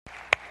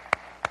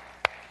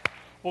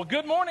Well,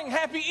 good morning.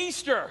 Happy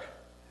Easter.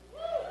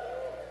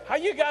 How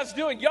you guys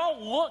doing?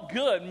 Y'all look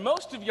good.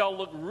 Most of y'all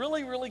look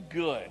really, really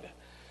good.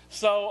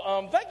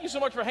 So thank you so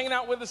much for hanging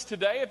out with us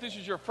today. If this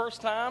is your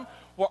first time,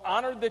 we're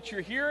honored that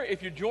you're here.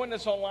 If you're joining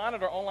us online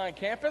at our online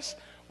campus,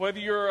 whether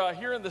you're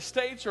here in the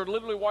States or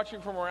literally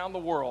watching from around the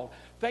world,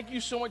 thank you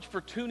so much for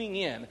tuning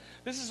in.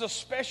 This is a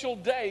special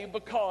day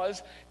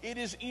because it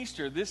is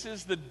Easter. This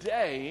is the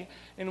day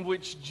in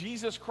which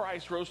Jesus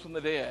Christ rose from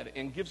the dead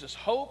and gives us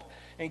hope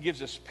and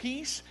gives us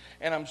peace,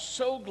 and I'm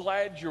so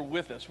glad you're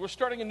with us. We're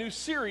starting a new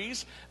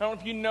series. I don't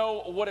know if you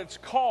know what it's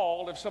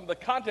called, if some of the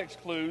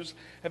context clues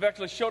have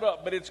actually showed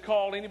up, but it's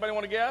called, anybody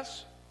want to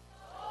guess?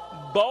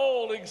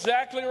 Bold,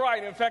 exactly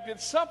right. In fact,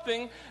 it's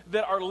something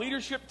that our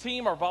leadership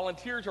team, our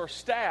volunteers, our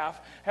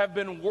staff have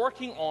been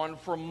working on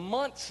for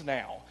months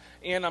now.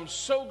 And I'm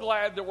so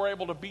glad that we're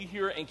able to be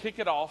here and kick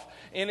it off.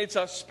 And it's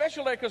a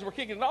special day because we're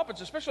kicking it off.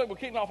 It's a special day we're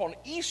kicking off on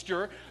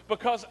Easter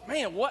because,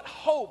 man, what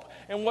hope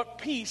and what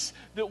peace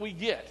that we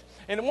get.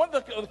 And one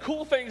of the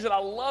cool things that I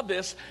love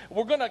this,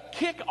 we're going to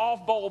kick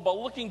off Bold by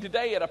looking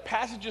today at a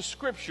passage of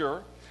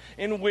Scripture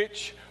in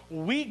which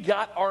we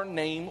got our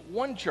name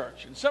One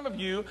Church. And some of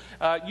you,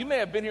 you may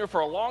have been here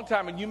for a long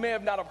time and you may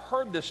have not have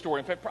heard this story.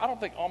 In fact, I don't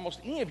think almost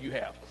any of you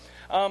have.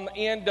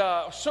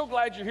 So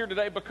glad you're here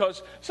today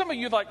because some of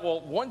you are like,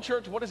 well, One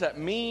Church, what does that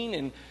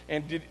mean?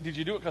 And did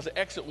you do it because of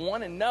Exit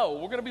 1? And no,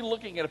 we're going to be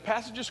looking at a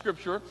passage of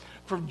Scripture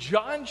from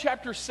John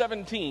chapter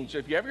 17. So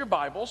if you have your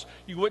Bibles,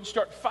 you would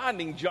start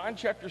finding John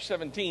chapter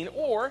 17.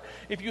 Or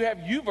if you have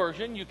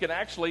YouVersion, you can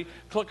actually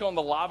click on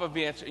the live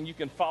events and you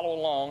can follow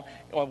along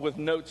with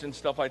notes and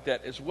stuff like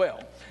that as well.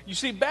 You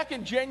see, back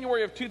in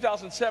January of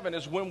 2007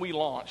 is when we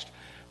launched.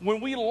 When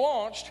we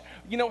launched,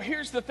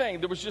 here's the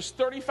thing. There was just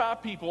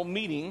 35 people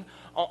meeting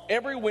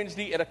every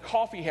Wednesday at a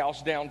coffee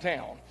house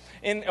downtown.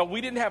 And we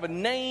didn't have a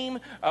name.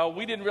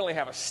 We didn't really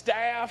have a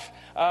staff.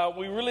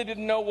 We really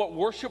didn't know what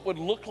worship would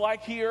look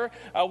like here.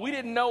 We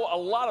didn't know a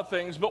lot of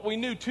things, but we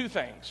knew two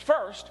things.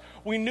 First,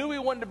 we knew we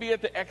wanted to be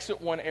at the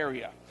Exit 1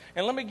 area.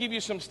 And let me give you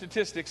some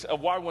statistics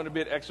of why we want to be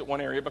at Exit 1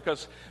 area,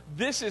 because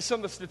this is some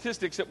of the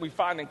statistics that we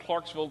find in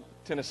Clarksville,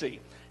 Tennessee.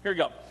 Here we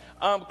go.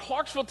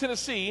 Clarksville,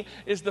 Tennessee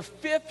is the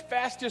 5th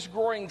fastest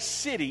growing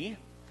city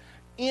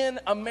in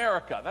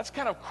America. That's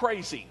kind of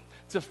crazy.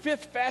 It's the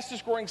 5th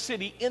fastest growing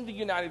city in the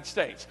United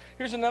States.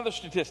 Here's another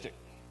statistic.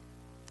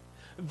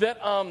 That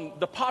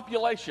the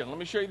population, let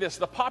me show you this,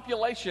 the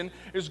population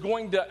is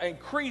going to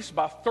increase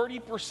by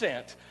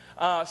 30%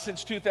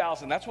 since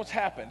 2000. That's what's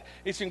happened.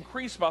 It's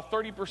increased by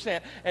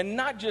 30%. And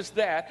not just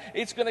that,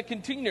 it's going to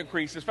continue to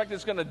increase. In fact,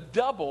 it's going to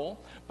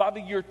double by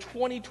the year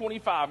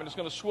 2025, and it's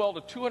going to swell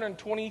to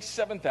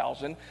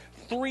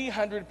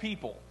 227,300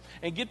 people.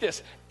 And get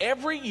this,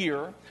 every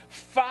year,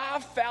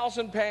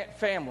 5,000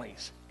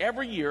 families,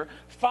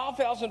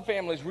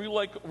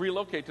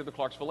 relocate to the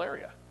Clarksville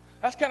area.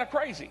 That's kind of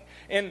crazy.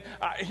 And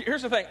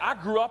here's the thing. I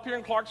grew up here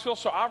in Clarksville,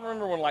 so I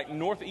remember when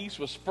Northeast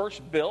was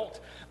first built,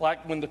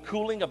 when the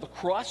cooling of the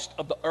crust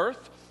of the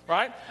earth,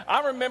 right?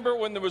 I remember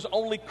when there was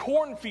only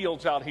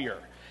cornfields out here.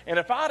 And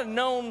if I'd have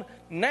known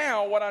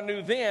now what I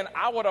knew then,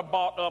 I would have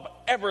bought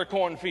up every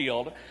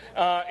cornfield.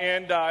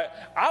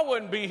 I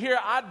wouldn't be here.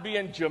 I'd be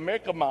in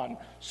Jamaica, man.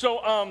 So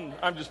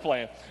I'm just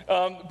playing.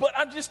 But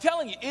I'm just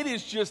telling you,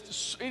 it's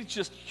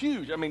just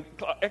huge. I mean,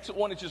 Exit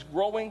 1 is just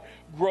growing.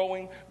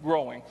 We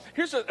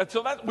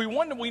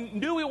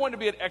knew we wanted to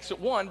be at Exit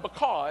 1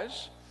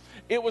 because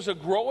it was a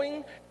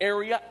growing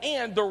area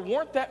and there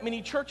weren't that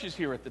many churches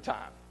here at the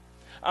time.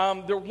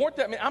 There weren't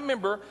that many. I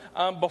remember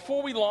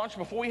before we launched,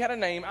 before we had a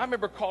name, I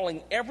remember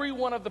calling every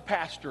one of the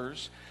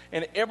pastors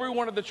and every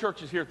one of the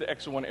churches here at the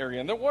Exit 1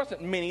 area. And there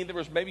wasn't many. There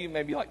was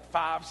maybe like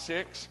 5,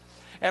 6.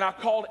 And I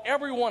called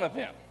every one of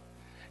them.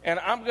 And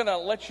I'm going to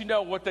let you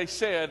know what they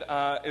said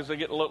as I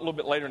get a little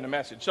bit later in the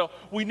message. So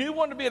we knew we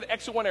wanted to be at the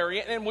Exit 1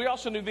 area, and we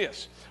also knew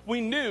this.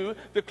 We knew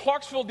that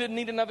Clarksville didn't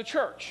need another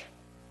church.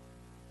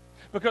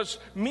 Because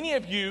many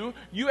of you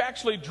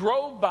actually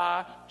drove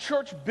by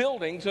church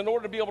buildings in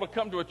order to be able to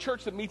come to a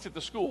church that meets at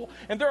the school.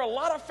 And there are a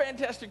lot of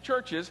fantastic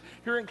churches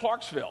here in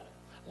Clarksville.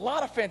 A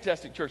lot of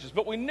fantastic churches.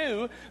 But we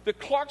knew that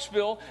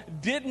Clarksville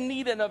didn't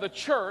need another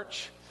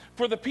church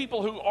for the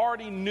people who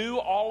already knew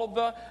all of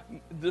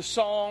the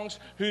songs,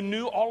 who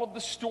knew all of the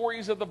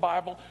stories of the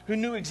Bible, who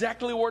knew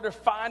exactly where to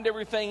find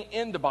everything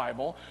in the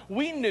Bible.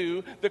 We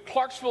knew that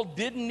Clarksville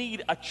didn't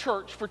need a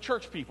church for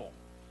church people.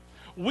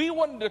 We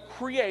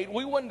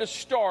wanted to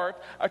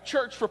start a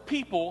church for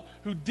people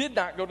who did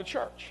not go to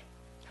church.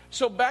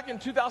 So back in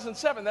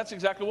 2007, that's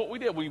exactly what we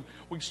did. We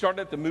started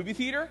at the movie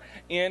theater,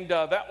 and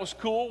that was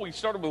cool. We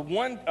started with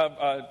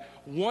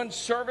one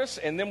service,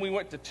 and then we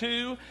went to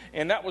 2,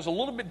 and that was a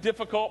little bit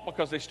difficult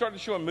because they started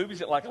showing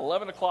movies at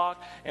 11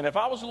 o'clock, and if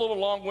I was a little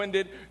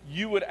long-winded,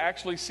 you would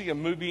actually see a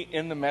movie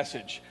in the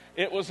message.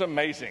 It was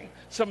amazing.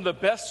 Some of the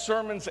best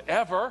sermons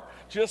ever,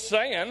 just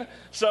saying.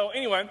 So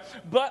anyway,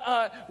 but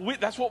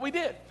that's what we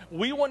did.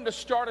 We wanted to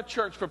start a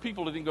church for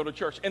people that didn't go to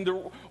church. And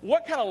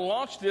what kind of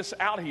launched this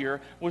out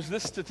here was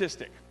this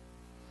statistic.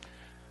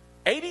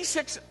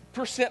 86%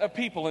 of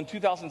people in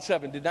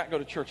 2007 did not go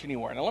to church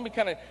anywhere. Now, let me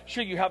kind of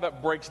show you how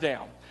that breaks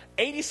down.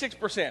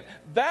 86%.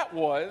 That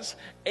was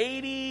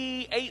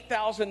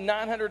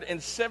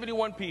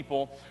 88,971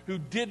 people who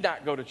did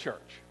not go to church.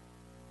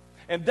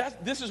 And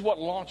this is what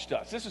launched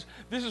us. This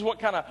is what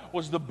kind of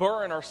was the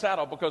burr in our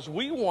saddle, because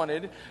we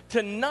wanted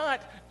to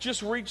not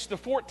just reach the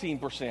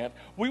 14%.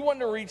 We wanted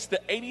to reach the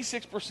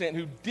 86%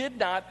 who did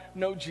not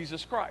know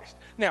Jesus Christ.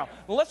 Now,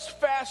 let's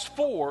fast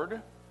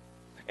forward,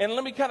 and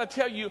let me kind of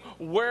tell you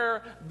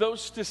where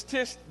those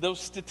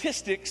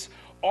statistics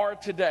are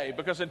today.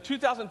 Because in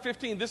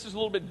 2015, this is a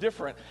little bit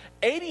different.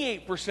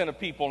 88% of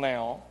people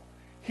now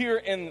here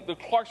in the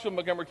Clarksville,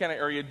 Montgomery County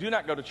area do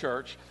not go to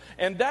church,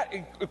 and that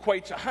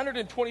equates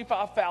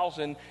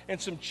 125,000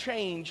 and some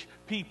change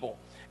people.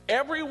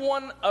 Every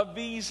one of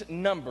these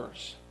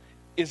numbers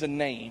is a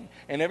name,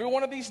 and every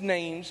one of these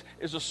names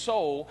is a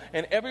soul,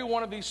 and every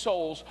one of these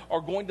souls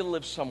are going to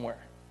live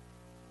somewhere.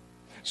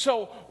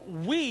 So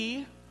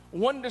we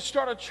wanted to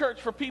start a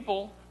church for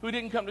people who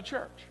didn't come to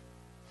church.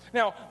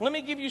 Now, let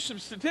me give you some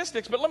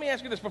statistics, but let me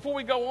ask you this before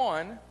we go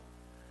on.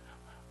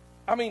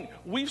 I mean,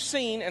 we've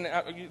seen, and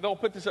they'll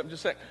put this up in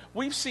just a sec,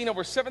 we've seen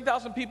over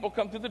 7,000 people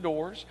come through the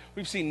doors.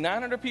 We've seen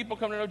 900 people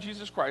come to know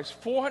Jesus Christ.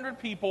 400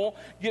 people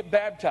get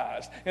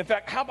baptized. In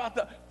fact, how about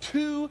the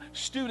 2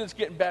 students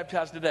getting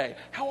baptized today?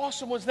 How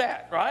awesome was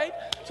that, right?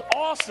 It's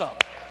awesome.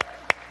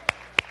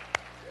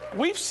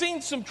 We've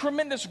seen some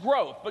tremendous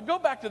growth, but go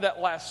back to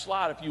that last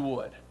slide if you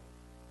would.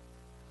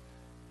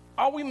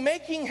 Are we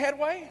making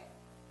headway?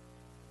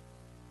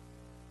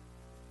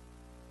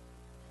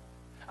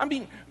 I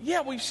mean,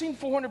 yeah, we've seen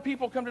 400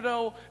 people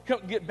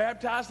get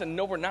baptized, and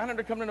over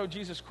 900 come to know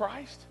Jesus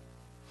Christ.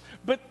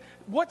 But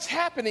what's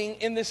happening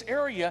in this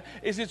area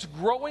is it's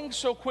growing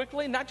so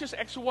quickly, not just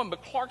Extra One,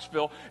 but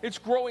Clarksville. It's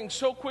growing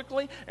so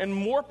quickly, and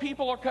more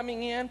people are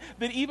coming in,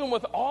 that even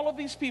with all of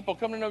these people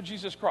coming to know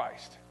Jesus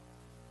Christ,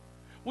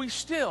 we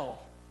still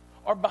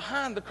are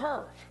behind the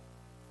curve.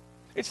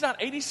 It's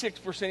not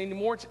 86%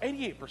 anymore, it's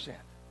 88%.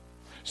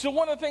 So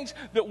one of the things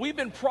that we've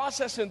been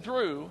processing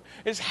through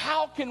is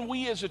how can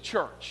we as a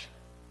church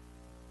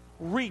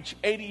reach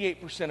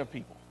 88% of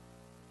people?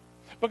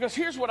 Because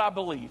here's what I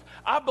believe.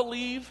 I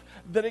believe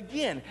that,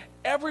 again,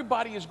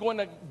 everybody is going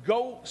to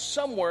go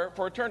somewhere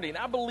for eternity. And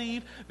I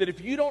believe that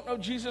if you don't know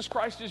Jesus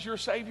Christ as your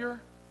Savior,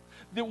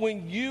 that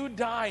when you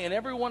die, and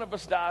every one of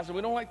us dies, and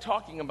we don't like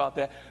talking about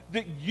that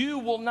you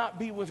will not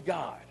be with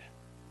God.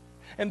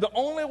 And the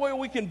only way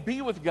we can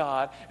be with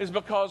God is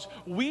because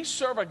we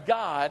serve a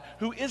God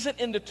who isn't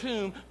in the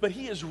tomb, but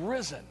He is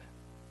risen.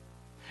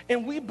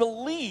 And we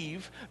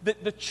believe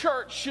that the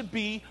church should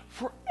be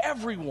for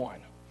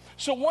everyone.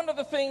 So one of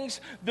the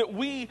things that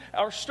we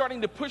are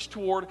starting to push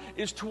toward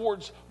is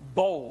towards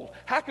bold.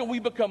 How can we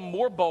become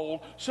more bold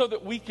so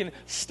that we can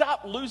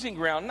stop losing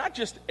ground, not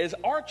just as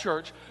our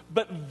church,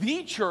 but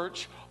the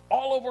church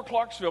all over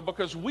Clarksville,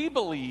 because we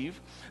believe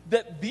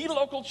that the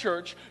local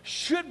church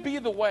should be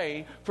the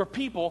way for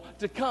people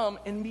to come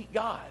and meet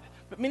God.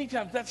 But many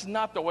times that's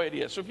not the way it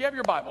is. So if you have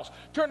your Bibles,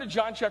 turn to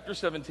John chapter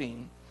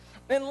 17,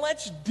 and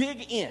let's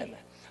dig in.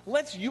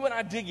 You and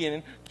I dig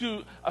in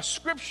to a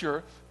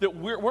scripture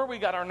where we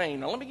got our name.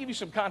 Now let me give you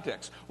some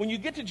context. When you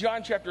get to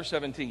John chapter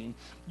 17,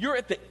 you're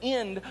at the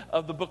end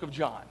of the book of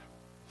John.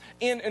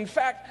 And in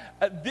fact,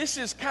 this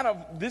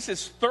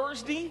is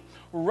Thursday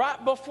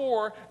right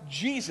before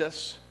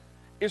Jesus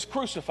is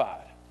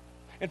crucified.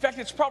 In fact,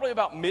 it's probably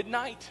about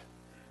midnight.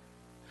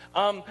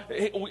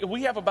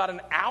 We have about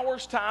an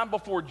hour's time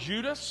before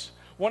Judas,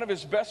 one of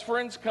his best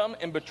friends, come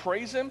and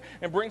betrays him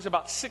and brings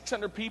about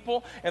 600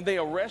 people, and they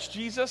arrest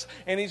Jesus,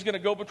 and he's going to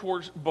go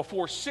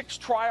before 6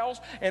 trials,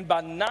 and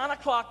by 9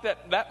 o'clock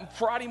that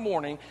Friday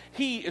morning,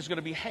 he is going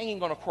to be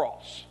hanging on a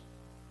cross.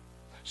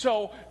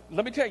 So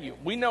let me tell you,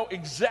 we know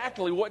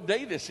exactly what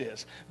day this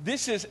is.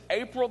 This is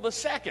April the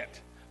 2nd,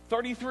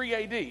 33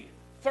 AD,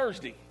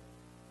 Thursday.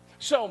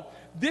 So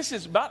this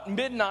is about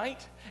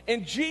midnight,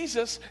 and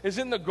Jesus is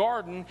in the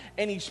garden,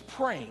 and he's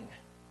praying.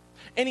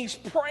 And he's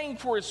praying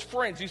for his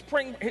friends. He's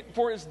praying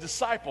for his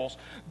disciples,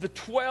 the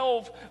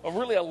 12,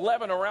 really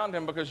 11 around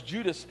him, because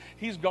Judas,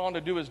 he's gone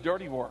to do his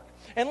dirty work.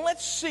 And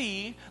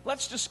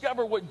let's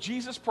discover what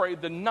Jesus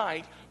prayed the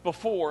night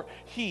before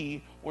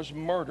he was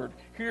murdered.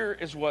 Here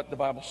is what the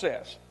Bible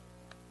says.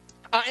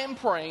 I am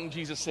praying,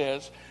 Jesus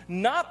says,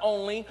 not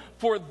only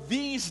for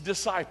these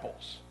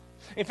disciples.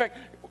 In fact,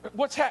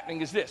 what's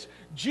happening is this.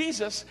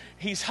 Jesus,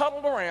 he's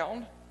huddled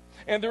around,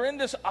 and they're in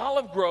this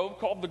olive grove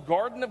called the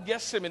Garden of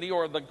Gethsemane,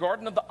 or the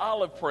Garden of the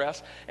Olive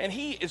Press, and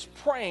he is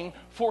praying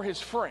for his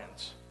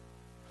friends.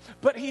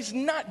 But he's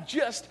not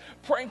just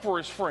praying for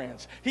his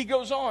friends. He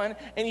goes on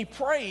and he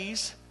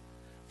prays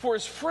for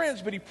his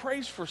friends, but he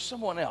prays for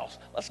someone else.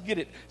 Let's get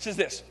it. It says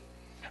this.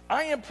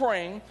 I am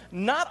praying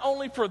not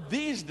only for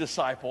these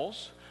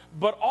disciples,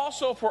 but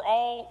also for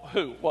all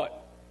who?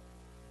 What?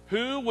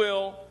 Who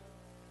will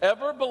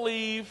ever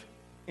believe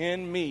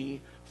in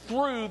me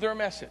through their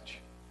message.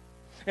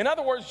 In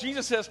other words,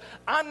 Jesus says,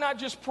 I'm not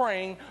just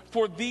praying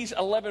for these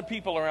 11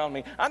 people around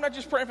me. I'm not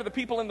just praying for the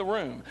people in the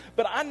room.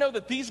 But I know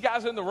that these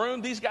guys in the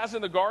room, these guys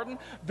in the garden,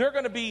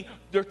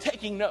 they're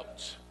taking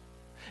notes.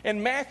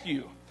 And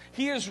Matthew,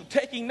 he is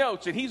taking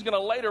notes, and he's going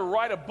to later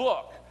write a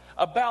book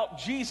about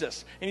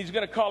Jesus. And he's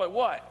going to call it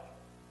what?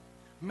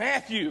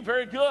 Matthew.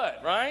 Very good,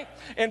 right?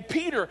 And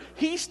Peter,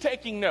 he's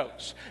taking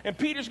notes. And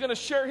Peter's going to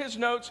share his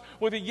notes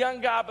with a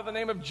young guy by the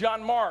name of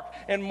John Mark.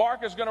 And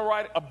Mark is going to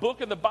write a book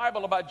in the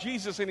Bible about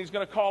Jesus, and he's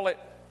going to call it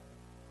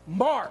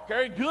Mark.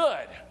 Very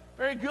good.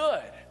 Very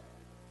good.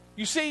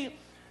 You see,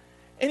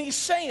 and he's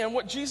saying,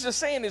 what Jesus is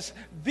saying is,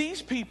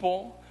 these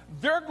people,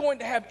 they're going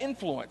to have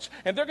influence.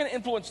 And they're going to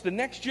influence the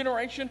next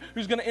generation,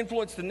 who's going to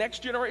influence the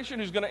next generation,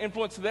 who's going to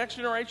influence the next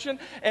generation,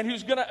 and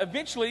who's going to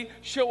eventually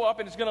show up,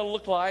 and it's going to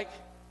look like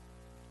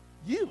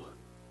you.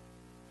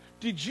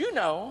 Did you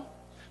know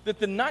that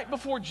the night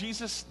before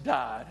Jesus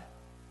died,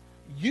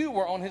 you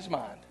were on his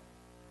mind?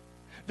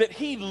 That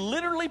he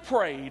literally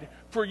prayed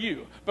for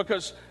you,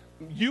 because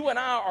you and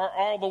I are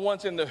all the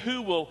ones in the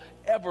who will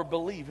ever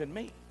believe in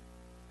me.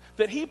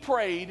 That he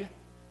prayed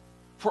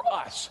for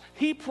us.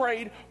 He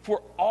prayed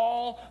for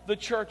all the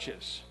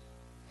churches.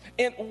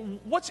 And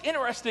what's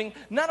interesting,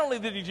 not only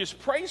did he just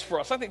praise for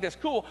us, I think that's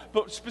cool,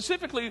 but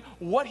specifically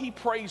what he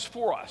prays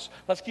for us.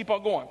 Let's keep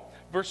on going.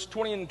 Verse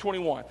 20 and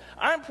 21.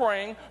 I'm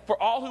praying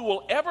for all who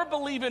will ever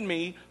believe in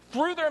me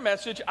through their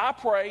message. I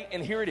pray,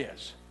 and here it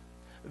is,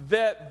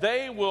 that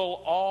they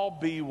will all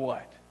be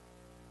what?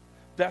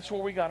 That's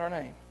where we got our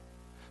name.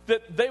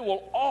 That they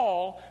will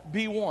all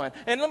be one.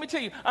 And let me tell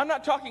you, I'm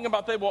not talking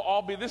about they will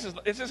all be, this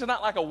is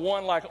not like a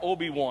one like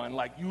Obi-Wan,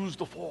 like use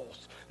the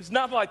Force. It's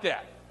not like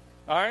that.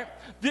 All right?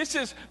 This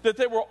is that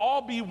they will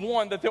all be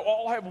one, that they will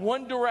all have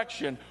one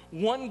direction,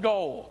 one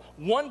goal,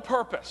 one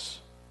purpose.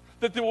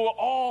 That they will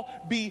all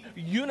be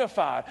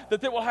unified, that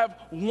they will have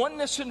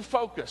oneness in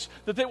focus,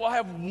 that they will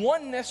have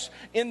oneness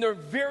in their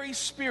very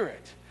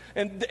spirit.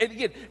 And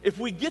again, if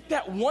we get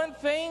that one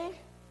thing,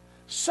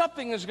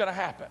 something is going to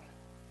happen.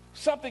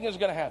 Something is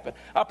going to happen.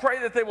 I pray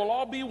that they will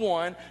all be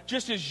one,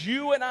 just as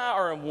you and I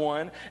are in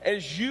one,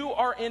 as you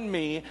are in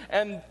me,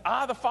 and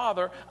I, the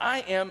Father,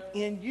 I am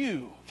in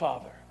you,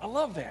 Father. I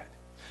love that.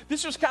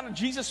 This was kind of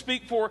Jesus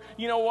speak for,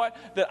 you know what,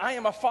 that I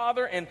am a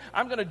father and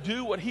I'm going to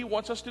do what he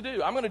wants us to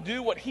do. I'm going to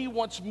do what he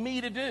wants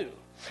me to do.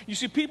 You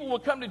see, people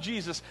would come to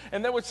Jesus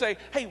and they would say,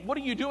 hey, what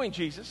are you doing,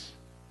 Jesus?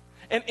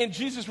 And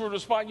Jesus would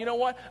respond, you know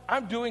what,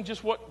 I'm doing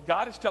just what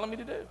God is telling me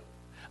to do.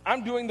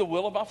 I'm doing the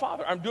will of my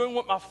Father. I'm doing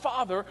what my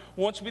Father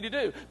wants me to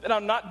do. And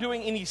I'm not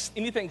doing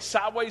anything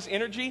sideways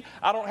energy.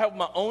 I don't have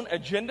my own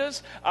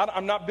agendas.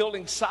 I'm not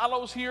building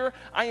silos here.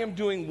 I am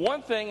doing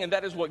one thing, and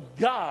that is what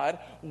God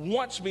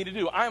wants me to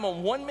do. I am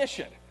on one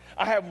mission.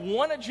 I have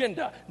one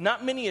agenda,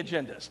 not many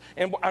agendas.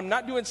 And I'm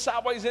not doing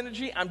sideways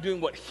energy. I'm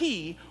doing what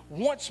he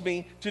wants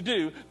me to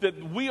do,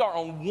 that we are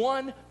on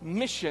one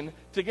mission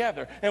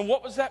together. And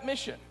what was that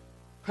mission?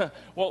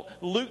 Well,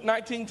 Luke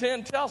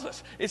 19:10 tells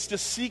us it's to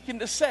seek and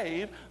to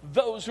save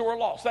those who are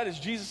lost. That is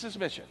Jesus'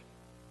 mission.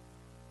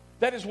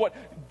 That is what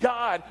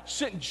God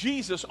sent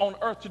Jesus on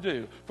earth to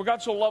do. For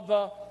God so loved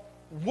the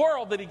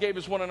world that he gave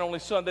his one and only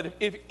Son, that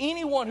if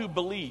anyone who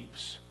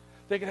believes,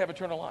 they can have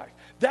eternal life.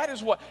 That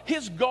is what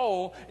his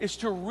goal is,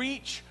 to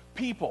reach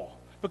people.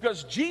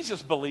 Because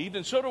Jesus believed,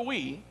 and so do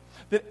we,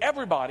 that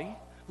everybody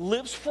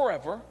lives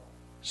forever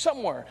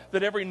somewhere,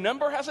 that every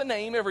number has a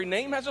name, every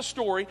name has a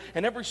story,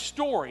 and every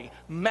story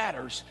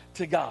matters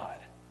to God.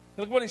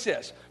 Look what he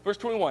says, verse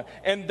 21.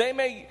 And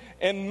may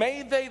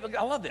they,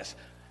 I love this,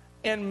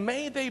 and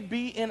may they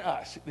be in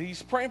us.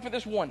 He's praying for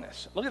this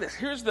oneness. Look at this.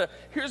 Here's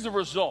the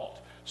result.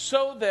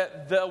 So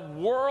that the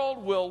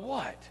world will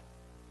what?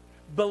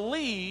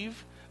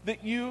 Believe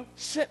that you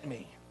sent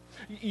me.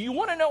 You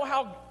want to know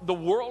how the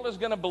world is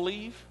going to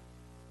believe?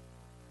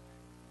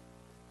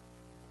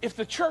 If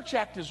the church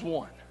act as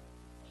one.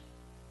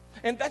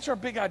 And that's our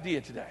big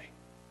idea today.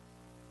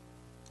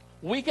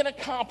 We can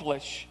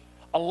accomplish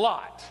a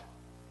lot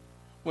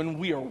when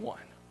we are one.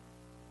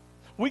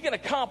 We can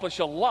accomplish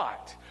a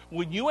lot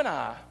when you and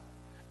I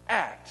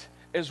act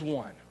as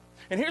one.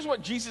 And here's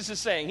what Jesus is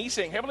saying. He's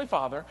saying, Heavenly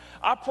Father,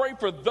 I pray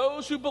for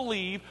those who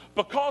believe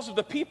because of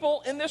the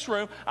people in this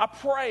room. I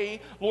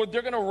pray, Lord,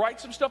 they're going to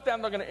write some stuff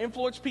down. They're going to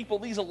influence people,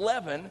 these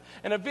 11,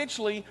 and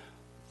eventually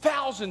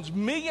thousands,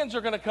 millions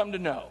are going to come to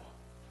know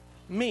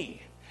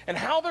me. And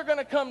how they're going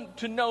to come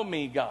to know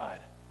me, God,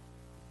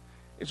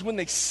 is when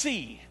they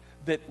see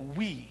that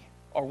we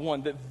are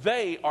one, that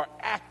they are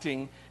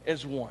acting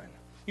as one.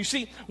 You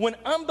see, when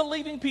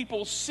unbelieving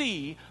people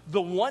see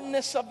the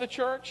oneness of the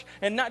church,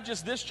 and not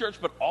just this church,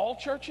 but all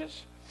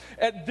churches,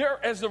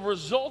 as a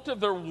result of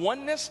their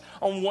oneness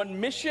on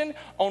one mission,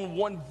 on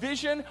one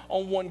vision,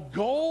 on one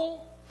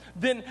goal,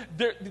 then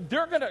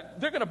they're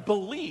gonna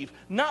believe,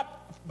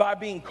 not by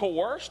being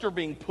coerced or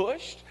being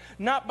pushed,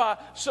 not by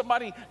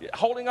somebody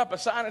holding up a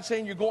sign and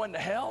saying you're going to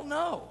hell.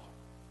 No.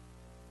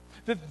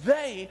 That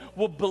they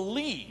will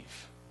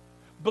believe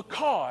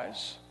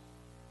because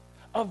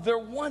of their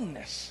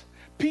oneness.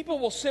 People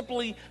will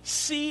simply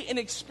see and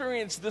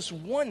experience this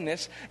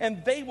oneness,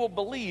 and they will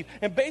believe.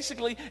 And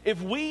basically, if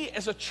we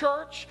as a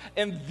church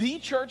and the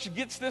church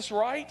gets this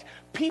right,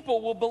 people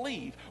will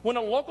believe. When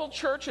a local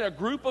church and a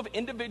group of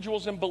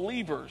individuals and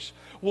believers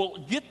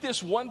will get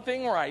this one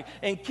thing right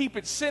and keep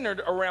it centered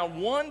around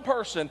one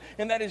person,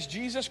 and that is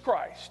Jesus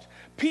Christ,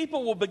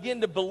 people will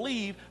begin to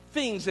believe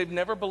things they've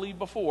never believed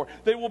before.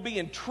 They will be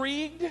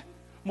intrigued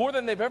more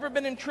than they've ever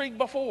been intrigued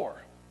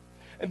before.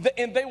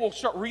 And they will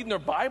start reading their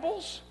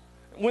Bibles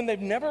when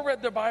they've never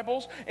read their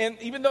Bibles. And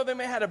even though they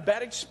may have had a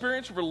bad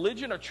experience with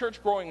religion or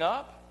church growing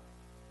up,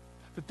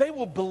 that they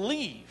will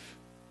believe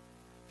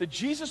that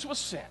Jesus was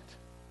sent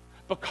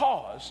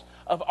because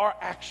of our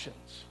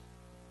actions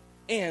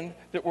and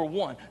that we're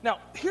one. Now,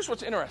 here's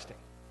what's interesting.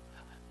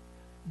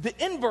 The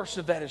inverse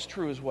of that is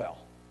true as well.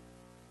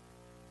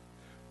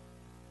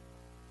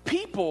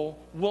 People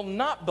will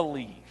not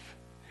believe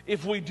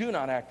if we do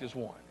not act as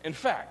one. In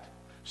fact,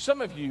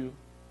 some of you,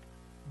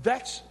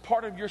 that's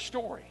part of your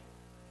story.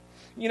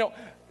 You know,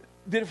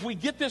 that if we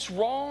get this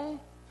wrong,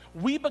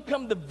 we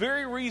become the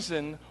very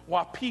reason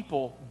why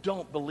people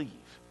don't believe.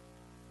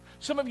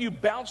 Some of you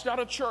bounced out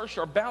of church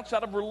or bounced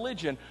out of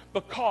religion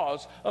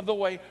because of the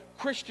way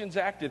Christians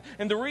acted.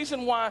 And the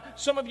reason why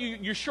some of you,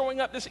 you're showing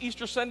up this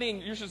Easter Sunday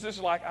and you're just this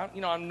is like, I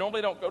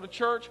normally don't go to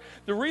church.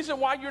 The reason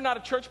why you're not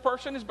a church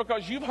person is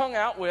because you've hung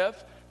out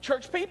with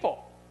church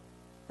people,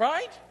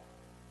 right?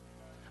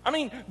 I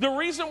mean, the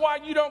reason why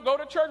you don't go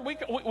to church,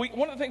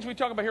 one of the things we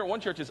talk about here at One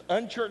Church is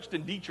unchurched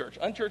and de-churched.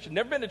 Unchurched,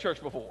 never been to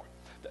church before.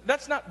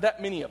 That's not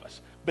that many of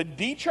us. But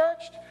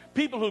de-churched,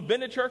 people who've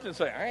been to church and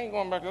say, I ain't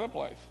going back to that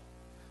place.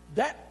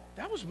 That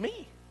was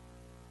me.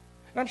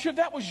 And I'm sure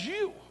that was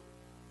you.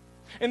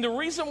 And the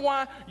reason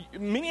why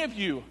many of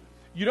you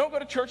don't go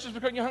to church is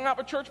because you hung out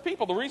with church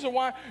people. The reason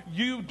why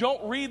you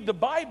don't read the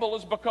Bible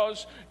is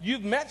because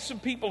you've met some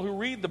people who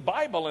read the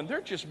Bible and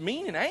they're just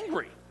mean and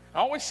angry. I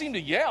always seem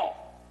to yell,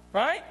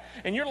 right?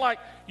 And you're like,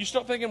 you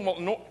start thinking, well,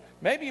 no,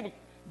 maybe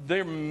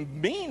they're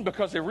mean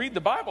because they read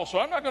the Bible, so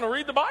I'm not going to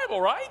read the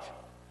Bible, right?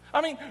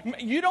 I mean,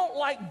 you don't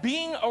like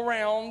being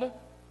around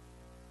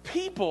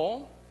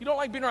people. You don't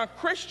like being around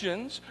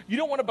Christians. You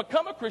don't want to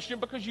become a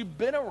Christian because you've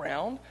been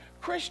around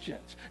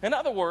Christians. In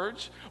other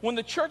words, when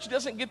the church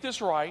doesn't get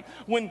this right,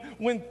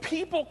 when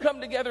people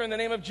come together in the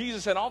name of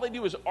Jesus and all they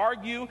do is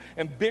argue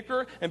and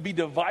bicker and be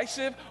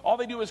divisive, all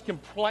they do is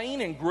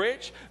complain and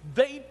gritch,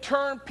 they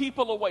turn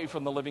people away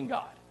from the living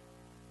God.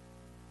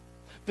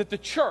 That the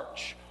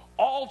church,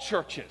 all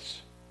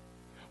churches,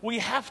 we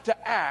have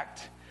to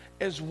act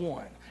as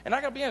one. And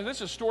I got to be honest, this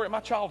is a story of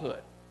my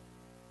childhood.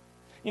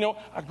 You know,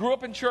 I grew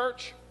up in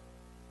church.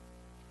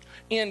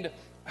 And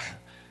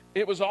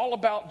it was all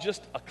about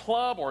just a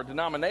club or a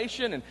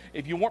denomination. And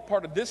if you weren't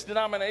part of this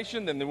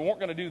denomination, then they weren't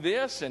going to do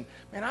this. And,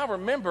 man, I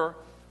remember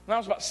when I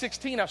was about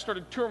 16, I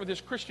started touring with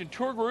this Christian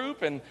tour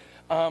group. And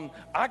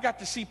I got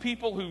to see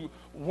people who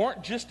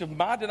weren't just of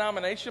my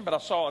denomination, but I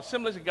saw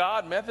Assemblies of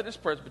God,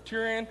 Methodist,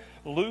 Presbyterian,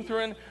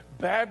 Lutheran,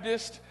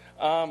 Baptist,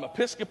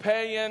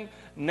 Episcopalian,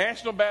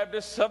 National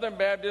Baptist, Southern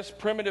Baptist,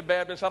 Primitive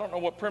Baptist. I don't know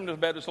what Primitive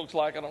Baptist looks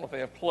like. I don't know if they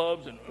have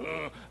clubs and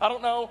I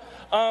don't know.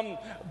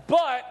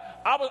 But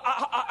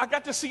I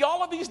got to see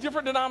all of these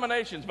different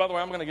denominations. By the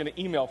way, I'm going to get an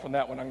email from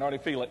that one. I can already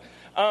feel it.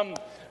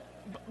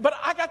 But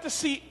I got to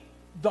see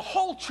the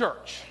whole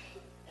church.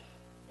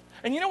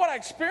 And you know what I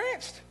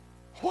experienced?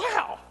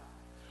 Wow.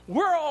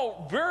 We're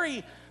all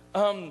very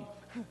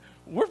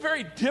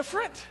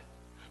different.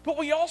 But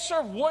we all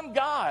serve one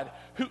God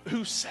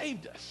who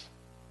saved us.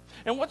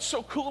 And what's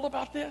so cool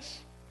about this?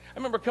 I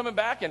remember coming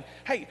back and,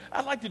 hey,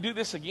 I'd like to do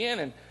this again.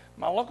 And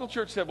my local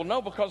church said, well,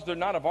 no, because they're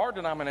not of our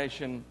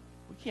denomination,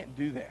 we can't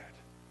do that.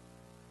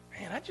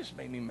 Man, that just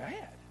made me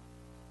mad.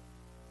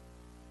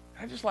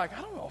 I'm just like,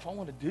 I don't know if I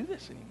want to do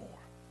this anymore.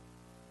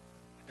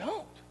 I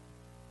don't.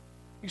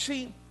 You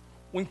see,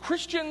 when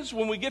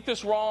we get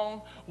this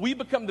wrong, we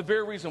become the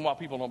very reason why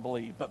people don't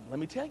believe. But let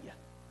me tell you,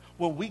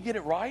 when we get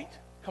it right,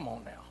 come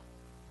on now.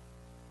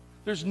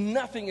 There's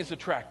nothing as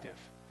attractive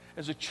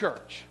as a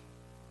church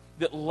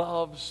that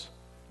loves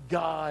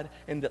God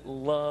and that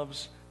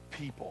loves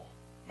people.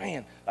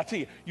 Man, I tell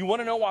you, you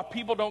want to know why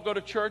people don't go to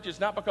church? It's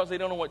not because they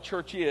don't know what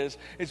church is.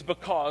 It's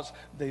because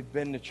they've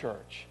been to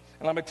church.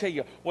 And I'm going to tell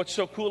you, what's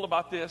so cool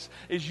about this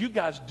is you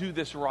guys do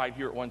this right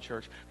here at One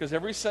Church. Because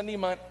every Sunday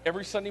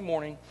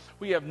morning,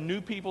 we have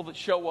new people that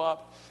show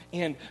up.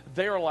 And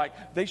they're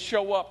like, they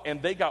show up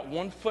and they got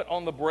one foot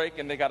on the brake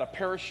and they got a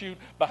parachute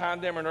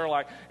behind them. And they're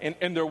like,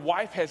 and their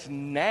wife has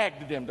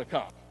nagged them to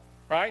come,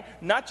 right?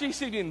 Not just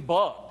getting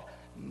bugged,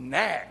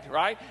 nagged,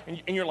 right?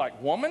 And you're like,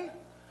 woman,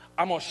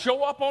 I'm going to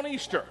show up on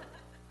Easter.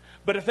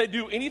 But if they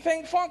do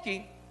anything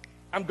funky,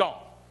 I'm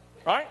gone,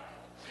 right?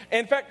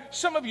 In fact,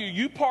 some of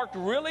you parked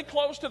really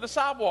close to the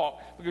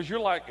sidewalk because you're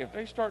like, if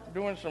they start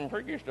doing some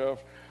freaky stuff,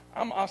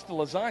 I'm hasta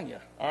lasagna,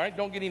 all right?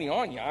 Don't get any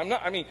on you.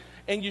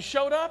 And you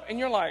showed up and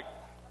you're like,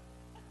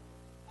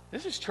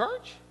 this is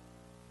church?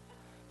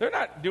 They're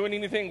not doing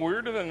anything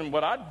weirder than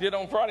what I did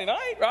on Friday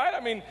night, right?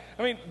 I mean,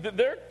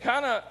 they're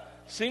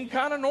seem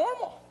kind of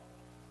normal.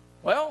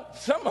 Well,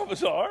 some of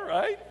us are,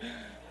 right?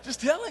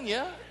 Just telling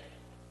you.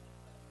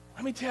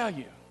 Let me tell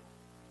you,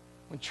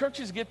 when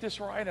churches get this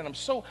right, and I'm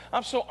so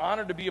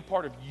honored to be a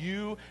part of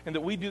you and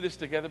that we do this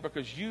together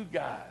because you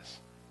guys,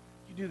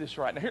 you do this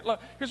right. Now,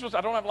 here's what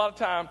I don't have a lot of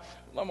time.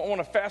 I want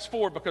to fast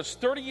forward because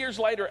 30 years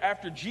later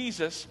after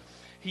Jesus,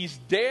 he's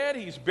dead,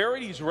 he's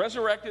buried, he's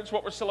resurrected. It's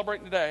what we're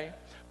celebrating today.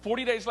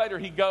 40 days later,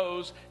 he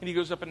goes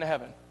up into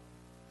heaven.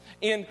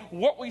 And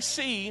what we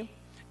see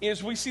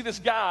is we see this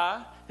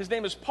guy, his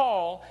name is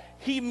Paul.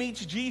 He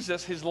meets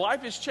Jesus, his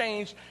life has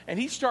changed, and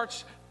he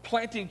starts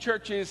planting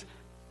churches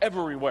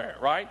everywhere,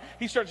 right?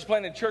 He starts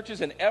planting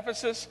churches in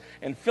Ephesus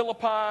and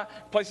Philippi,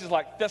 places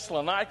like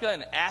Thessalonica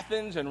and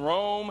Athens and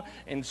Rome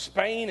and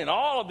Spain and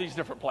all of these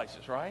different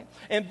places, right?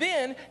 And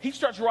then he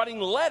starts writing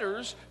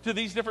letters to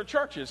these different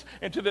churches.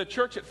 And to the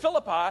church at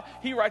Philippi,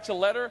 he writes a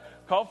letter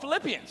called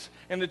Philippians.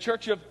 In the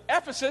church of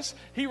Ephesus,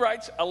 he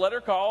writes a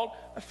letter called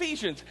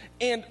Ephesians.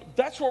 And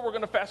that's where we're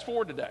going to fast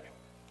forward today.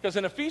 Because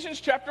in Ephesians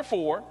chapter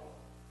 4,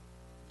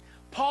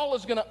 Paul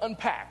is going to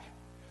unpack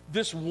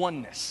this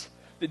oneness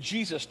that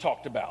Jesus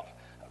talked about.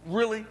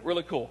 Really,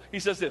 really cool. He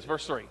says this,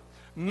 verse 3.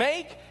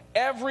 Make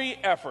every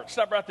effort.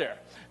 Stop right there.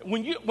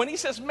 When he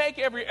says make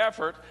every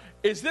effort,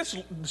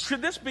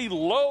 should this be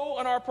low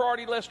on our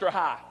priority list or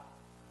high?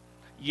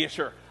 Yes,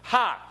 sir.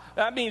 High.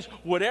 That means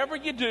whatever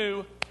you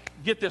do,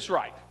 get this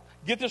right.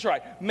 Get this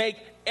right. Make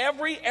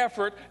every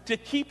effort to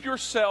keep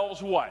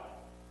yourselves what?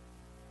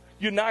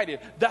 United.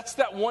 That's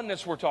that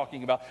oneness we're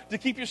talking about. To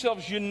keep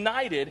yourselves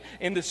united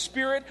in the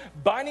Spirit,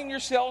 binding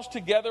yourselves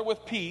together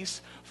with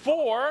peace.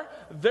 For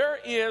there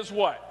is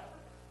what?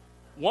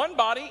 One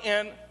body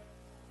and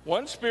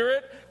one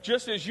Spirit,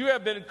 just as you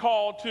have been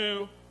called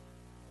to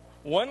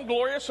one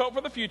glorious hope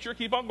for the future.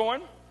 Keep on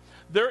going.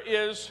 There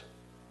is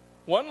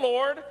one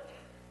Lord,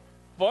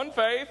 one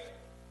faith,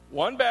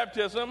 one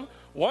baptism,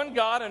 one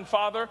God and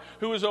Father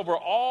who is over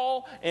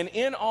all and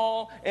in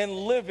all and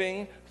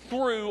living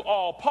through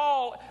all.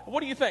 Paul, what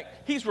do you think?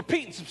 He's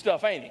repeating some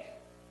stuff, ain't he?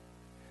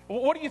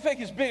 What do you think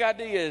his big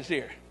idea is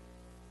here?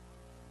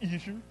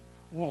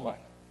 One.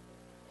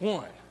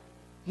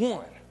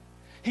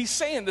 He's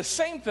saying the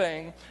same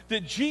thing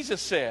that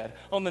Jesus said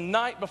on the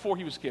night before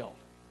he was killed.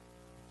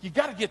 You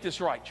got to get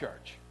this right,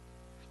 church.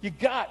 You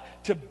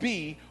got to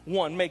be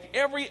one. Make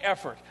every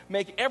effort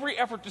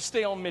to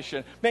stay on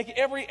mission. Make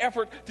every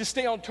effort to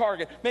stay on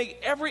target. Make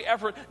every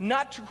effort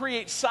not to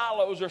create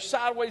silos or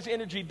sideways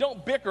energy.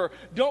 Don't bicker.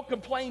 Don't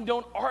complain.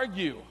 Don't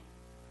argue.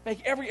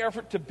 Make every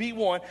effort to be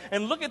one.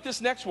 And look at this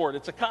next word.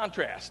 It's a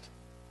contrast.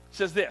 It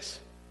says this,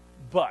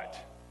 but.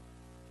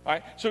 All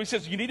right? So he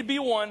says you need to be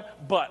one,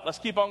 but. Let's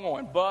keep on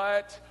going.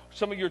 But.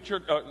 Some of your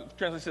church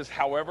translation says,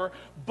 however,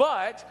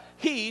 but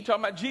he,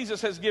 talking about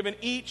Jesus, has given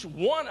each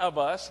one of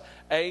us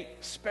a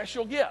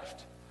special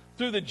gift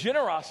through the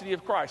generosity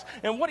of Christ.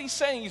 And what he's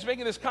saying, he's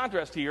making this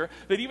contrast here,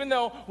 that even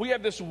though we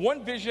have this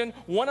one vision,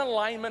 one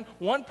alignment,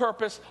 one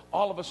purpose,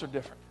 all of us are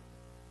different.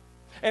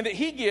 And that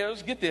he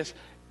gives, get this,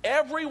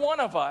 every one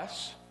of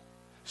us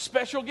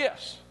special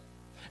gifts.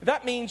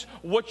 That means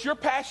what you're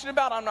passionate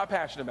about, I'm not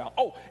passionate about.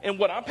 Oh, and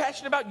what I'm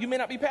passionate about, you may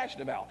not be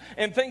passionate about.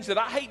 And things that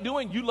I hate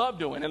doing, you love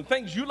doing. And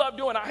things you love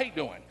doing, I hate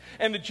doing.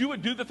 And that you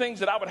would do the things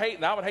that I would hate,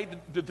 and I would hate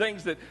the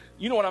things that,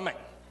 you know what I mean.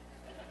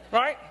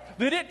 Right?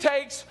 That it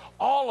takes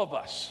all of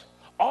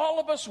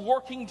us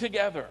working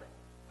together.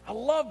 I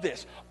love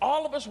this.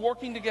 All of us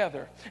working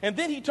together. And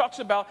then he talks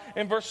about,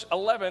 in verse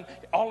 11,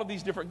 all of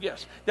these different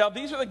gifts. Now,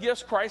 these are the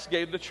gifts Christ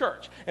gave the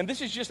church. And this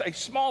is just a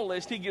small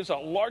list. He gives a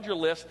larger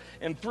list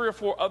in 3 or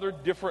 4 other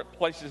different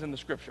places in the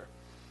Scripture.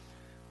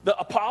 The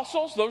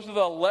apostles, those are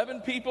the 11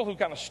 people who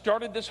kind of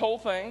started this whole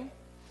thing.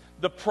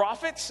 The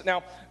prophets.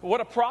 Now, what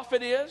a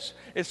prophet is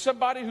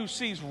somebody who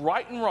sees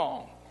right and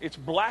wrong. It's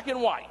black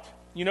and white.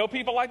 You know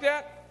people like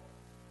that?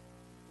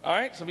 All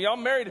right, some of y'all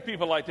married to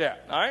people like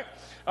that. All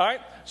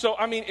right. So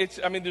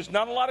there's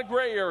not a lot of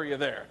gray area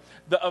there.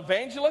 The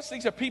evangelists,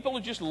 these are people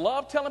who just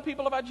love telling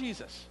people about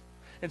Jesus.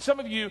 And some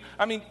of you,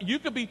 you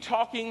could be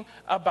talking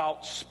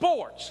about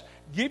sports.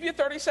 Give you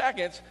 30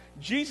 seconds,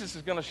 Jesus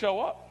is going to show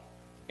up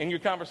in your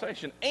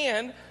conversation.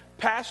 And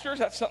pastors,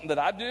 that's something that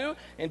I do.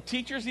 And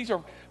teachers, these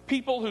are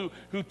people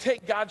who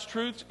take God's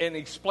truths and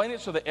explain it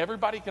so that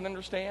everybody can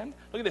understand.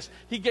 Look at this.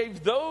 He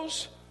gave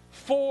those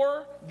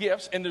 4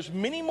 gifts, and there's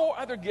many more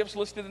other gifts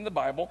listed in the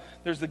Bible.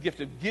 There's the gift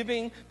of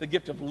giving, the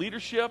gift of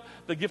leadership,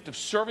 the gift of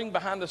serving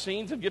behind the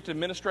scenes, the gift of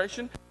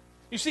administration.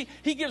 You see,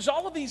 he gives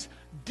all of these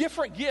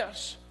different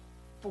gifts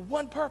for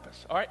one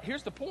purpose. All right,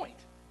 here's the point.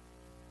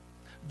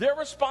 Their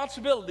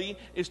responsibility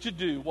is to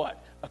do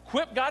what?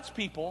 Equip God's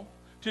people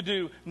to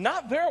do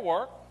not their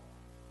work,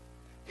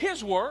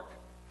 his work,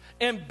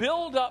 and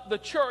build up the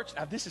church.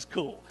 Now, this is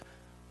cool.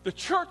 The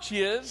church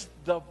is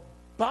the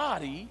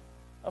body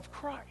of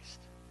Christ.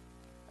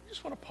 I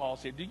just want to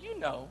pause here. Do you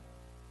know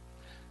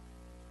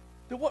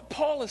that what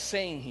Paul is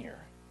saying here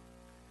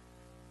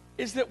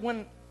is that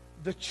when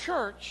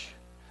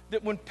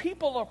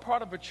people are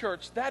part of a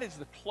church, that is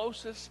the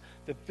closest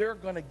that they're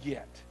going to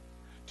get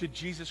to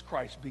Jesus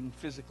Christ being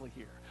physically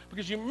here.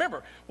 Because you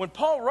remember, when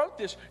Paul wrote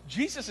this,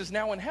 Jesus is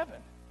now in heaven.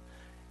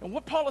 And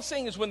what Paul is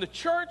saying is when the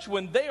church,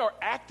 when they are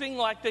acting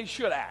like they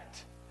should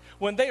act,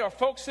 when they are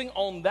focusing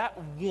on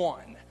that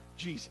one,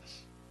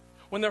 Jesus,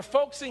 when they're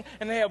focusing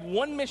and they have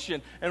one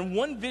mission and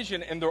one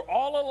vision and they're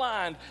all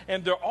aligned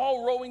and they're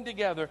all rowing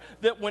together,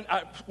 that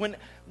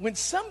when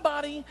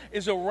somebody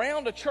is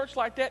around a church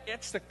like that,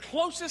 it's the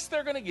closest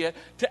they're going to get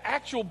to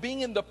actual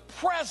being in the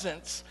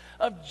presence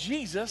of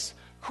Jesus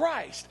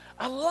Christ.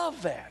 I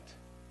love that.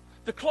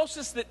 The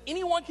closest that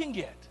anyone can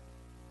get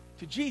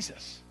to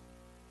Jesus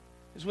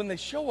is when they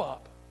show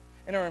up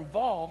and are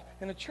involved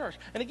in a church.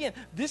 And again,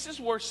 this is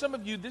where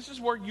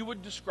you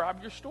would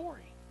describe your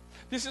story.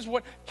 This is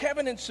what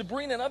Kevin and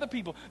Sabrina and other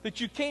people,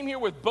 that you came here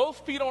with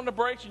both feet on the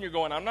brakes and you're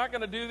going, I'm not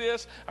going to do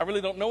this. I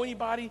really don't know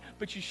anybody.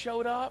 But you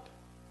showed up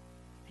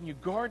and your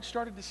guard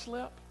started to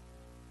slip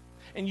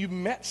and you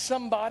met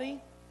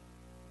somebody.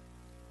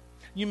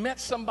 You met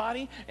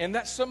somebody, and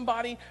that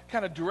somebody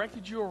kind of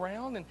directed you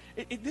around. And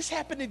this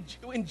happened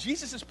in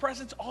Jesus'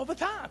 presence all the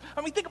time.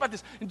 I mean, think about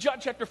this. In John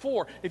chapter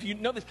 4, if you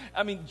know this,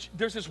 I mean,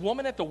 there's this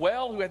woman at the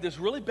well who had this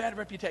really bad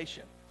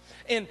reputation.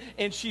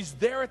 And she's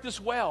there at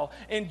this well,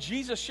 and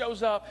Jesus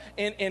shows up,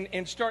 and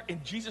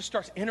Jesus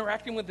starts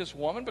interacting with this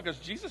woman because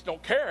Jesus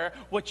don't care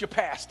what your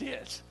past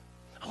is.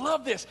 I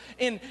love this.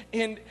 And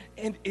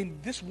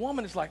this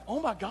woman is like, oh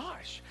my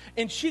gosh.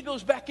 And she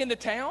goes back into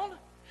town.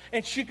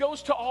 And she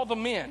goes to all the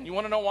men. You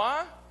want to know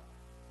why?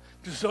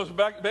 So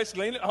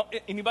basically,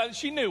 anybody that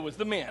she knew was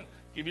the men.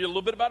 Give you a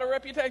little bit about her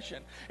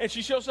reputation. And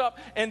she shows up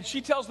and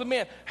she tells the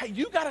men, hey,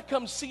 you got to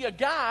come see a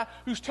guy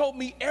who's told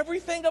me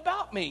everything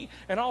about me.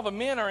 And all the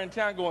men are in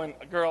town going,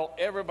 girl,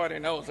 everybody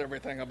knows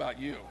everything about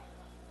you.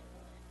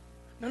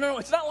 No,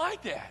 it's not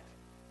like that.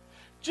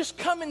 Just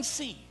come and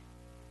see.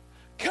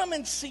 Come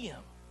and see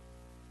him.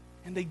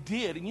 And they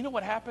did. And you know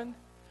what happened?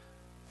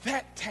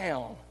 That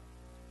town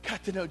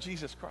got to know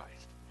Jesus Christ.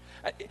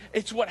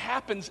 It's what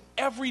happens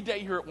every day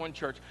here at One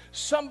Church.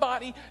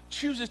 Somebody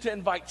chooses to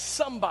invite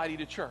somebody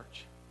to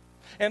church.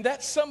 And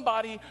that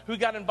somebody who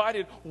got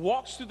invited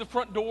walks through the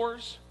front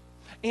doors,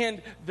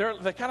 and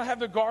they kind of have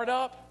their guard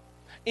up.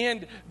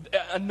 And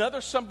another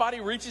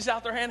somebody reaches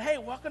out their hand, hey,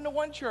 welcome to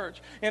One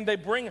Church. And they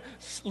bring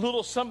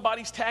little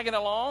somebodies tagging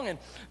along, and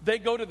they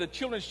go to the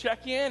children's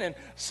check-in, and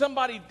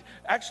somebody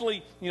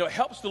actually,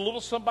 helps the little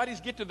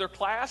somebodies get to their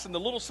class, and the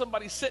little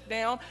somebodies sit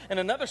down, and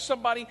another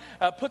somebody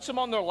puts them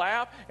on their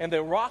lap, and they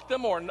rock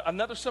them, or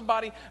another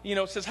somebody,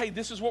 says, hey,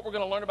 this is what we're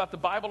going to learn about the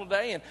Bible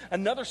today. And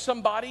another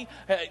somebody,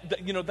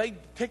 they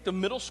take the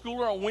middle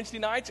schooler on Wednesday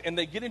nights, and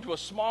they get into a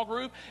small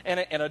group, and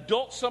an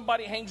adult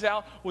somebody hangs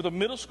out with a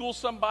middle school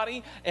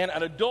somebody, and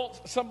an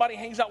adult somebody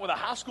hangs out with a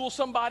high school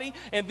somebody,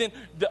 and then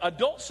the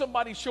adult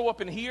somebody show up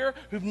in here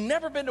who've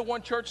never been to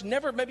One Church,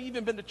 never maybe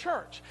even been to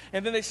church,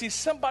 and then they see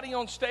somebody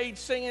on stage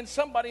singing,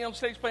 somebody on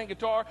stage playing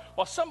guitar,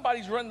 while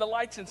somebody's running the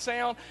lights and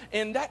sound,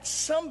 and that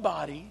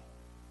somebody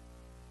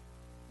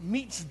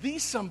meets the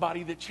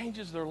somebody that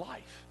changes their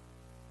life.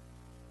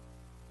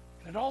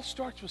 And it all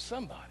starts with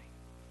somebody.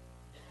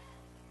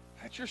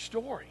 That's your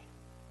story.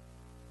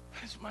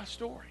 That's my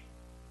story.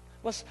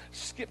 Let's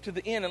skip to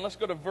the end and let's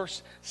go to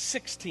verse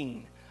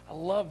 16. I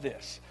love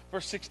this.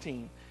 Verse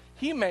 16.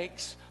 He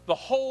makes the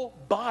whole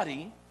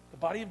body, the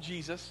body of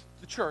Jesus,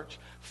 the church,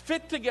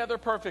 fit together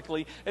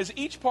perfectly as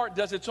each part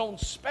does its own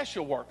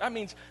special work. That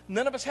means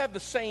none of us have the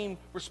same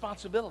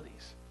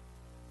responsibilities.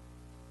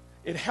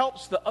 It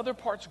helps the other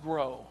parts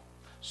grow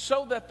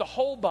so that the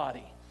whole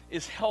body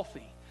is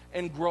healthy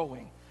and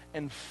growing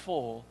and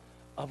full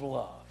of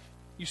love.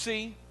 You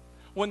see,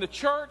 when the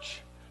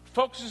church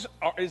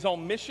is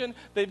on mission,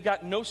 they've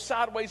got no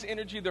sideways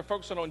energy. They're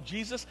focusing on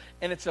Jesus,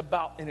 and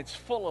it's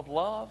full of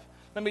love.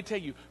 Let me tell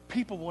you,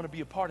 people want to be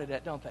a part of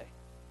that, don't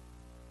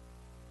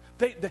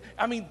they?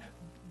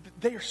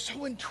 They are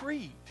so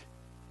intrigued.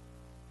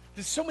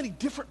 There's so many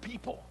different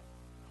people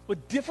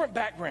with different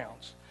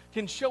backgrounds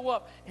can show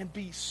up and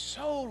be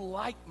so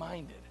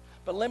like-minded.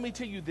 But let me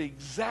tell you, the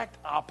exact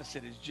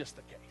opposite is just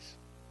the case.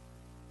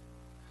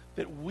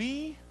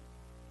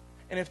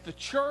 If the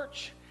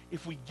church,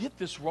 if we get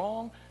this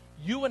wrong,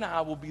 you and I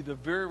will be the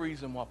very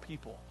reason why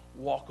people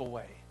walk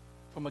away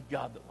from a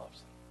God that loves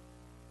them.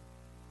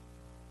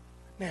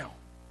 Now,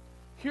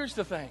 here's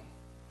the thing.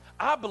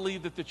 I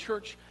believe that the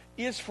church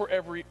is for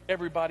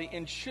everybody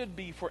and should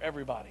be for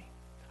everybody.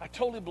 I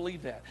totally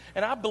believe that.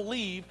 And I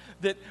believe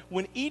that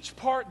when each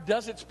part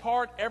does its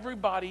part,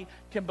 everybody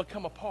can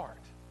become a part.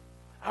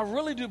 I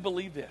really do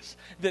believe this,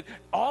 that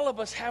all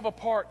of us have a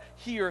part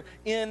here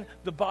in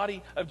the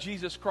body of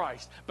Jesus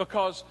Christ,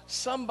 because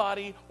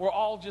we're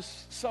all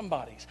just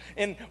somebodies.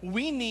 And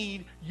we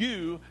need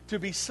you to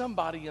be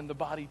somebody in the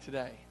body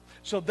today.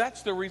 So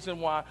that's the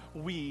reason why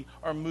we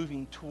are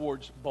moving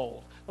towards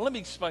Bold. Now, let me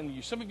explain to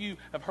you. Some of you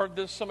have heard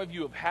this, some of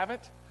you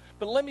haven't.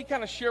 But let me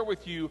kind of share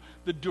with you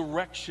the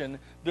direction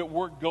that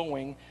we're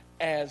going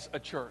as a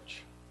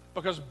church.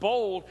 Because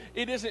Bold,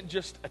 it isn't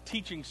just a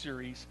teaching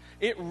series.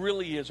 It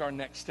really is our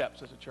next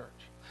steps as a church.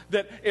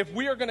 That if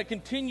we are going to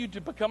continue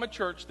to become a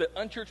church that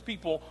unchurched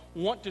people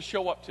want to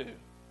show up to,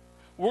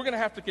 we're going to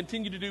have to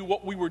continue to do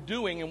what we were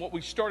doing and what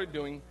we started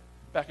doing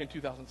back in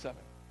 2007.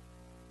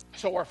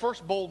 So our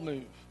first bold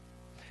move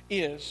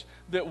is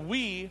that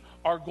we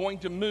are going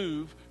to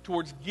move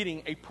towards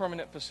getting a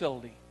permanent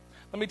facility.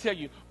 Let me tell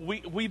you,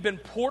 we've been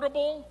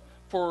portable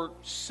for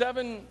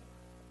 7,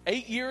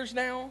 8 years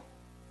now.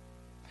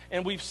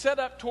 And we've set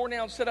up, tore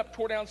down, set up,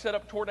 tore down, set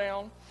up, tore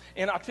down.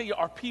 And I'll tell you,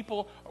 our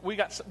people, we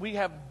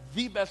have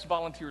the best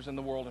volunteers in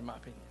the world, in my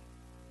opinion.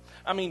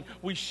 I mean,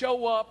 we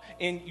show up,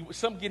 and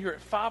some get here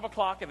at 5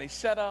 o'clock, and they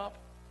set up.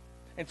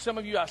 And some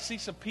of you, I see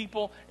some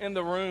people in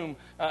the room,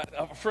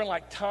 a friend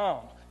like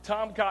Tom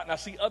Cotton. I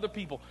see other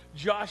people,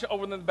 Josh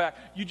over in the back.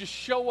 You just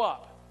show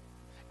up,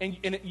 and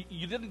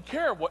you didn't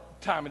care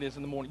what time it is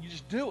in the morning. You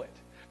just do it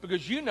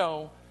because you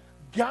know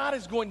God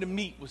is going to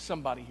meet with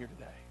somebody here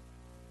today.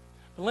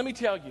 But let me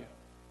tell you,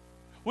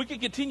 we can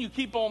continue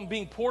keep on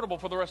being portable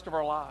for the rest of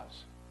our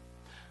lives.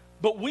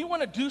 But we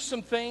want to do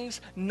some things,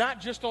 not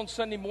just on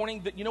Sunday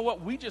morning, that, you know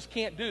what, we just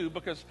can't do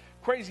because,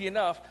 crazy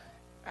enough,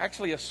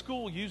 actually a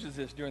school uses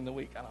this during the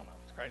week. I don't know.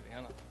 It's crazy.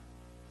 I don't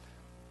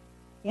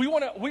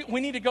know. We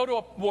need to go to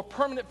a more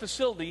permanent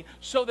facility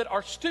so that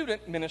our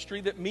student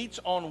ministry that meets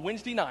on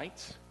Wednesday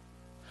nights,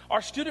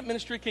 our student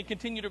ministry can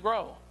continue to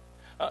grow.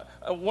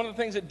 One of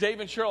the things that Dave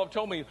and Cheryl have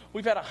told me,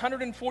 we've had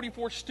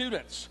 144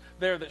 students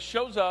there that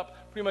shows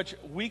up pretty much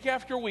week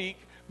after week.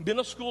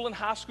 Middle school and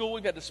high school,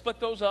 we've had to split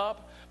those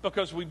up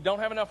because we don't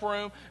have enough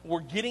room. We're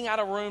getting out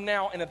of room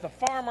now, and if the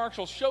fire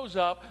marshal shows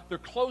up, they're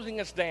closing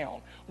us down.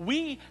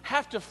 We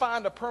have to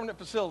find a permanent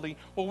facility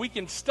where we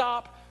can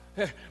stop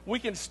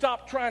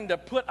trying to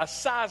put a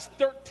size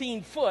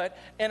 13 foot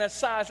in a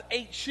size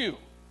 8 shoe.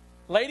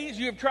 Ladies,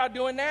 you have tried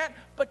doing that,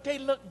 but they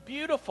look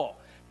beautiful.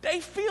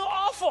 They feel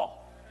awful.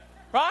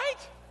 Right?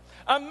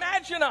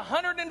 Imagine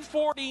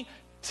 140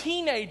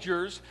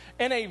 teenagers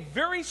in a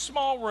very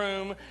small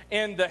room,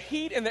 and the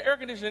heat and the air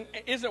conditioning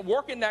isn't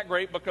working that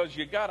great because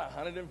you got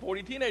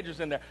 140 teenagers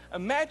in there.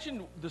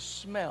 Imagine the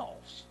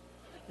smells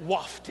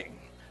wafting.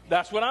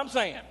 That's what I'm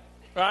saying,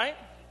 right?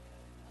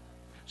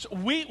 So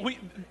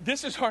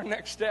this is our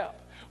next step.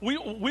 We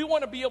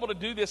want to be able to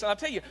do this. And I'll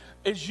tell you,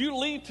 as you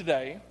leave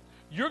today,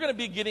 you're going to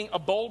be getting a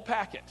bold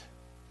packet.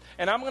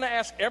 And I'm going to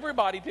ask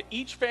everybody,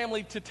 each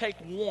family, to take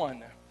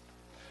one.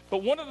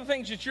 But one of the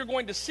things that you're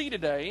going to see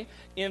today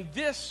in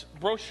this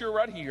brochure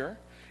right here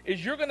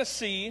is you're going to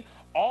see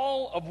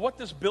all of what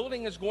this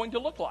building is going to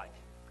look like.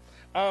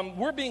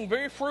 We're being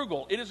very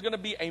frugal. It is going to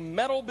be a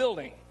metal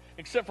building.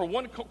 Except for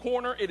one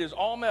corner, it is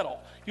all metal.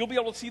 You'll be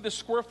able to see the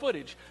square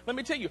footage. Let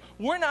me tell you,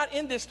 we're not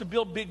in this to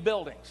build big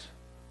buildings.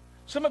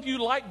 Some of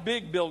you like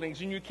big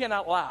buildings, and you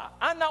cannot lie.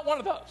 I'm not one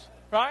of those,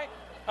 right?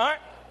 All right?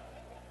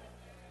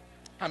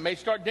 I may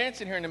start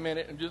dancing here in a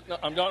minute.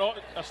 I'm going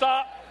to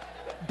stop.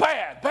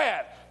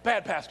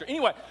 Bad pastor.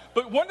 Anyway,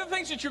 but one of the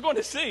things that you're going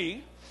to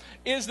see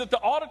is that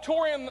the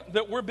auditorium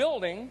that we're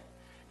building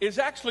is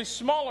actually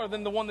smaller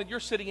than the one that you're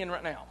sitting in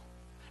right now.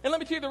 And let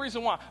me tell you the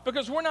reason why.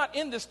 Because we're not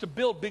in this to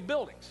build big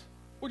buildings.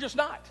 We're just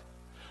not.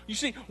 You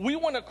see, we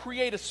want to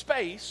create a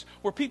space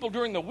where people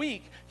during the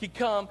week can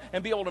come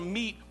and be able to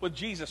meet with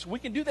Jesus. We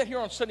can do that here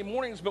on Sunday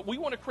mornings, but we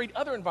want to create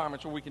other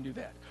environments where we can do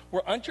that,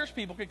 where unchurched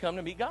people can come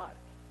to meet God.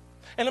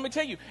 And let me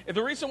tell you,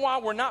 the reason why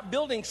we're not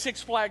building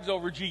Six Flags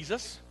over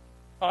Jesus,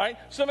 all right,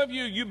 some of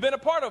you, you've been a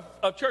part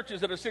of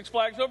churches that are Six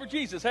Flags over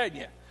Jesus, haven't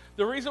you?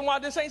 The reason why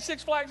this ain't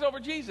Six Flags over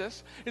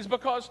Jesus is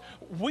because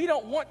we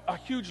don't want a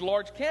huge,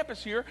 large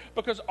campus here,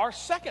 because our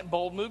second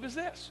bold move is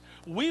this.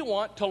 We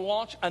want to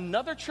launch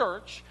another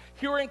church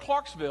here in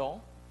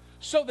Clarksville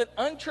so that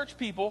unchurched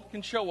people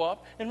can show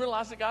up and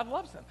realize that God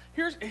loves them.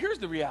 Here's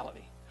the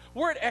reality.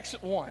 We're at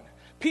exit 1.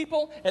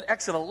 People at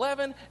exit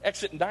 11,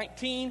 exit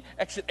 19,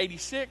 exit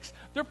 86,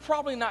 they're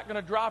probably not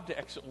going to drive to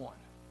exit 1.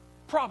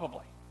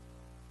 Probably.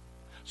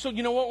 So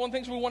you know what? One of the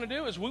things we want to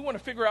do is we want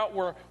to figure out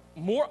where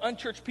more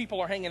unchurched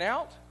people are hanging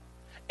out,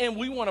 and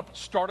we want to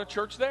start a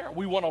church there.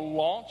 We want to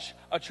launch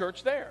a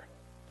church there.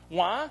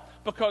 Why?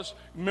 Because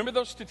remember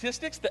those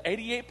statistics, the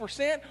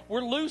 88%?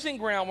 We're losing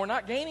ground, we're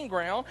not gaining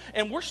ground,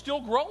 and we're still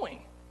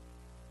growing.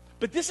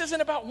 But this isn't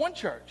about one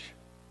church.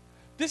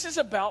 This is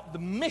about the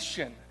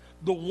mission,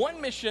 the one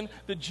mission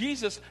that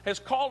Jesus has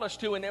called us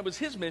to, and it was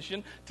his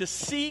mission, to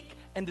seek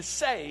and to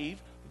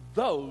save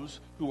those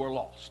who are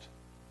lost.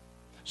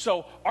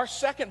 So our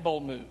second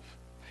bold move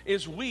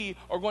is we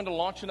are going to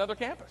launch another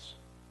campus.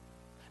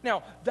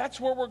 Now, that's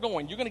where we're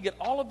going. You're going to get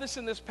all of this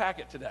in this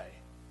packet today.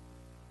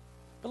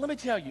 But let me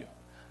tell you,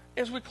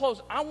 as we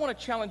close, I want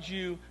to challenge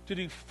you to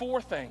do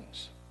 4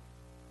 things.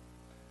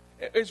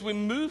 As we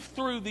move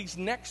through these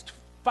next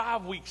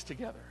 5 weeks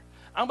together,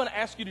 I'm going to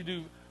ask you to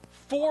do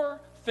 4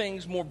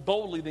 things more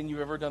boldly than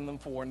you've ever done them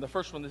before. And the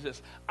first one is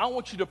this. I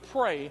want you to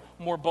pray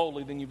more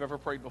boldly than you've ever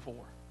prayed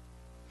before.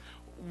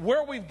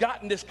 Where we've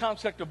gotten this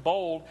concept of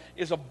bold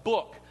is a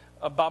book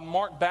by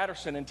Mark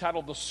Batterson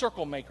entitled The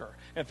Circle Maker.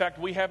 In fact,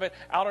 we have it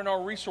out on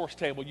our resource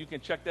table. You can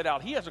check that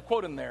out. He has a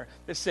quote in there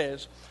that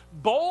says,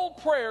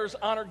 "Bold prayers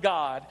honor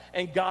God,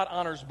 and God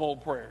honors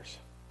bold prayers."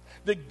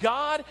 That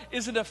God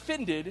isn't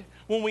offended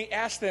when we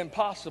ask the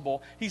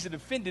impossible. He's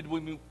offended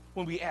when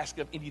we ask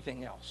of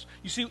anything else.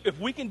 You see, if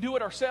we can do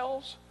it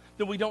ourselves,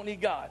 then we don't need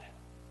God.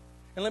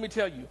 And let me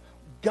tell you,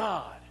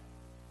 God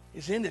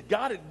is in it.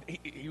 God,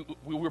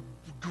 we're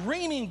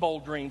dreaming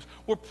bold dreams.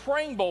 We're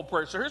praying bold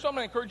prayers. So here's what I'm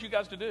going to encourage you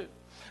guys to do.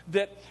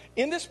 That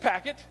in this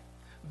packet,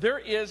 there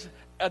is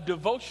a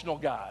devotional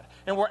guide.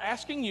 And we're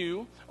asking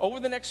you over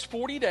the next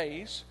 40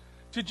 days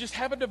to just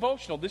have a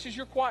devotional. This is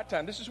your quiet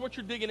time. This is what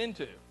you're digging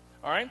into.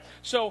 All right?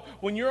 So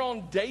when you're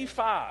on day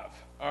 5,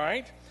 all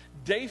right?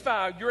 Day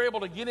 5, you're able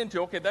to get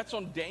into, okay, that's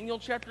on Daniel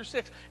chapter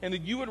 6. And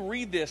then you would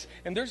read this.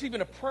 And there's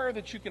even a prayer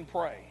that you can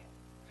pray.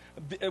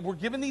 We're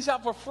giving these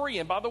out for free.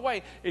 And by the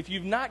way, if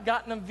you've not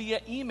gotten them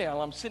via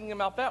email, I'm sending them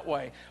out that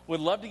way. Would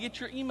love to get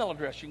your email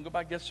address. You can go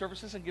by guest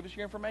services and give us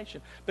your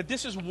information. But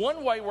this is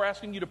one way we're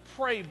asking you to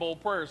pray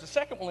bold prayers. The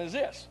second one is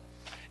this,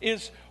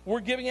 is we're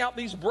giving out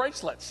these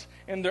bracelets.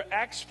 And they're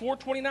Acts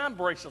 4:29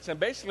 bracelets. And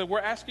basically we're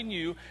asking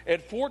you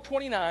at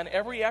 4:29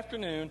 every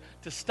afternoon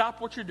to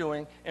stop what you're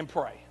doing and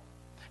pray.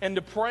 And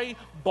to pray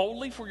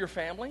boldly for your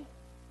family.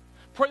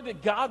 Pray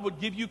that God would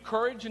give you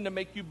courage and to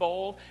make you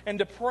bold. And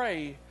to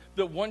pray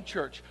that One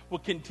Church will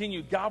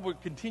continue, God will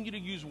continue to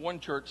use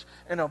One Church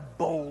in a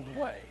bold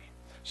way.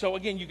 So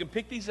again, you can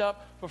pick these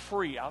up for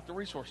free out the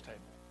resource table.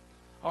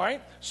 All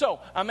right? So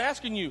I'm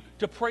asking you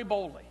to pray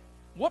boldly.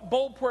 What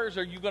bold prayers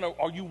are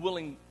you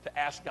willing to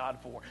ask God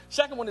for?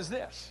 Second one is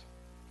this.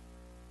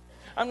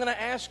 I'm going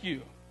to ask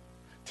you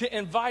to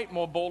invite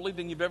more boldly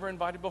than you've ever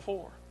invited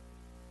before.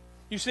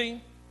 You see,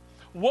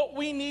 what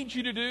we need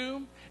you to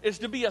do is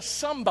to be a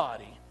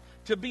somebody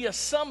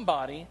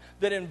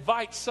that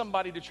invites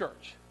somebody to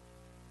church.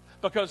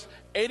 Because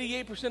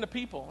 88% of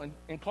people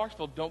in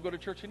Clarksville don't go to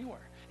church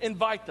anywhere.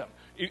 Invite them.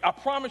 I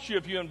promise you,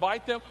 if you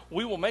invite them,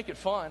 we will make it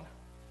fun.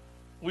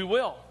 We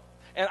will.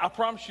 And I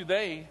promise you,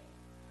 they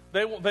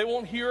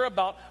won't hear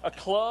about a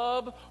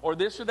club or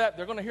this or that.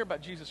 They're going to hear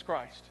about Jesus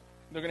Christ.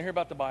 They're going to hear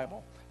about the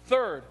Bible.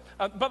 Third,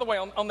 by the way,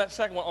 on that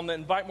second one, on the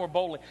invite more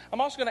boldly,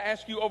 I'm also going to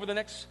ask you over the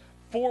next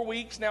 4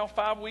 weeks, now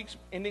 5 weeks,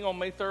 ending on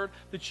May 3rd,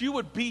 that you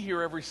would be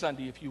here every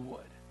Sunday if you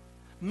would.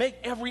 Make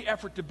every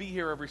effort to be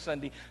here every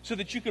Sunday so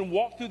that you can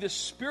walk through this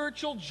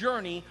spiritual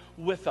journey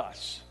with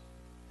us.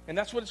 And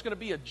that's what it's going to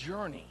be, a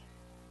journey,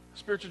 a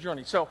spiritual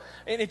journey. So,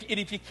 and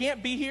if you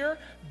can't be here,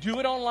 do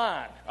it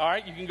online. All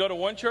right? You can go to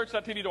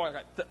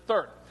onechurch.tv.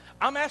 Third,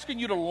 I'm asking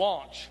you to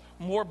launch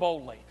more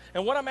boldly.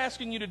 And what I'm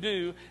asking you to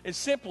do is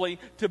simply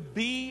to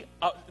be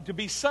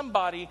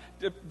somebody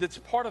that's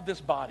part of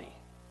this body.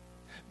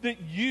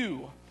 That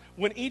you,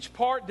 when each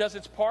part does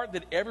its part,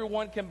 that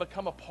everyone can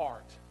become a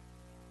part.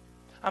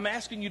 I'm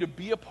asking you to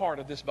be a part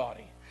of this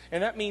body.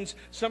 And that means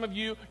some of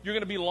you, you're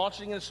going to be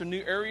launching into some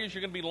new areas. You're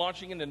going to be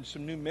launching into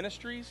some new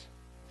ministries.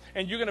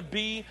 And you're going to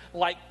be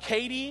like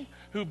Katie,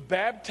 who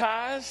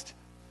baptized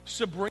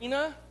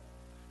Sabrina,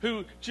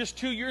 who just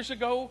 2 years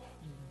ago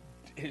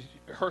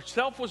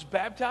herself was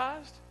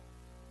baptized.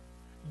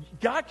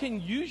 God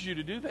can use you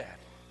to do that.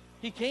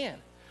 He can.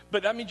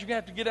 But that means you're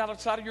going to have to get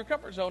outside of your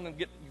comfort zone and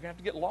you're going to have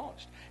to get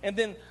launched. And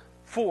then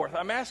fourth,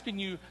 I'm asking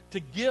you to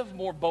give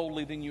more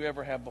boldly than you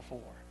ever have before.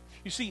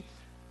 You see,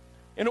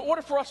 in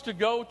order for us to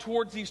go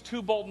towards these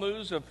 2 bold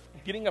moves of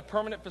getting a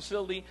permanent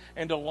facility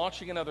and to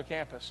launching another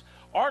campus,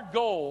 our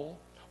goal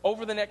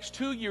over the next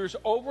 2 years,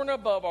 over and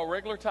above our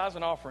regular tithes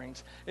and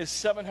offerings, is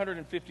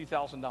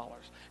 $750,000.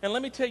 And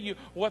let me tell you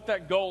what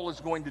that goal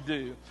is going to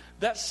do.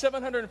 That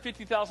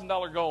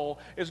 $750,000 goal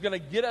is going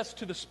to get us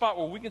to the spot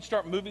where we can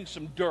start moving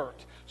some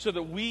dirt so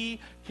that we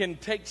can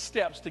take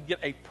steps to get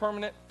a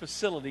permanent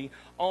facility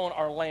on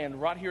our land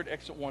right here at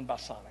Exit 1 by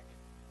Sonic.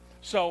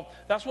 So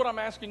that's what I'm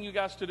asking you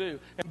guys to do.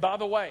 And by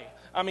the way,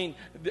 I mean,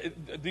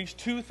 these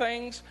 2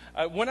 things,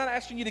 we're not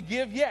asking you to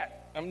give yet.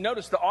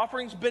 Notice the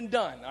offering's been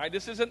done. All right,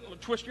 this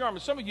isn't twist your arm.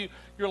 And some of you,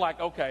 you're like,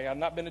 okay, I've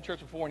not been to church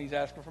before and he's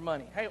asking for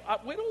money. Hey,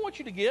 we don't want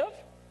you to give.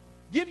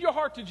 Give your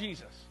heart to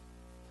Jesus.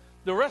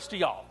 The rest of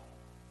y'all.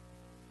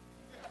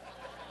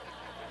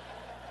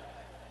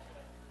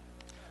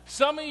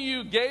 Some of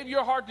you gave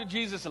your heart to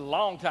Jesus a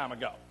long time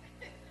ago.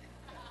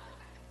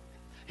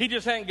 He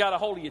just ain't got a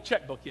hold of your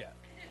checkbook yet.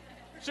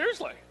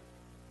 Seriously.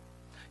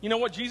 You know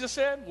what Jesus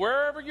said?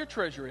 Wherever your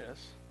treasure is,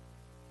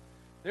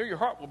 there your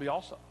heart will be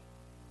also.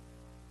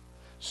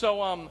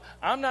 So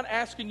I'm not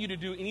asking you to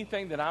do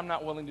anything that I'm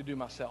not willing to do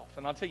myself.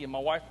 And I'll tell you, my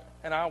wife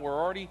and I,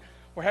 we're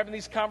having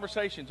these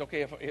conversations.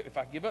 Okay, if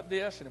I give up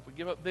this and if we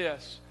give up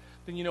this,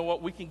 then you know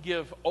what? We can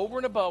give over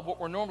and above what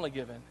we're normally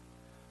given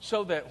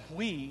so that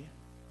we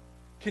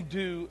can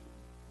do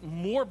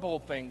more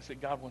bold things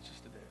that God wants us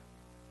to do.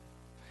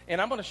 And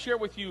I'm going to share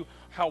with you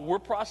how we're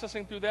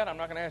processing through that. I'm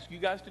not going to ask you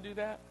guys to do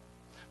that.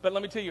 But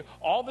let me tell you,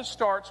 all this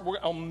starts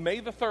on May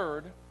the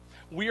 3rd.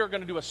 We are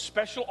going to do a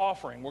special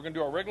offering. We're going to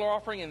do our regular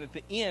offering, and at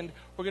the end,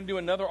 we're going to do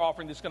another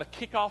offering that's going to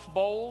kick off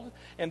bold,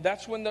 and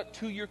that's when the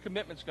 2-year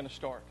commitment is going to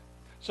start.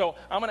 So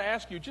I'm going to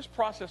ask you, just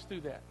process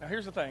through that. Now,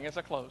 here's the thing as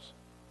I close.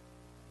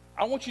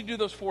 I want you to do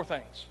those 4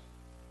 things.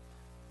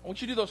 I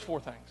want you to do those 4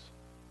 things.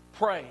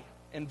 Pray,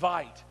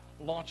 invite,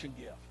 launch, and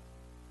give.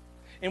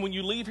 And when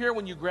you leave here,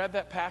 when you grab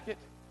that packet,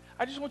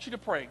 I just want you to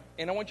pray,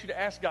 and I want you to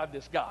ask God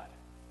this. God,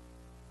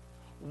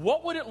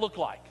 what would it look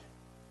like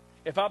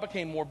if I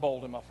became more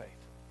bold in my faith?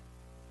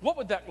 What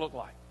would that look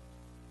like?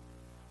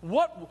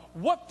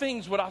 what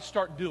things would I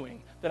start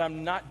doing that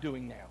I'm not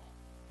doing now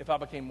if I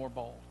became more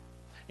bold?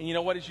 And you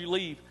know what? As you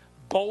leave,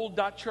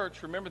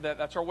 bold.church, remember that.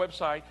 That's our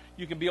website.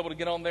 You can be able to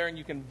get on there and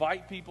you can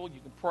invite people. You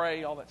can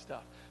pray, all that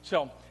stuff.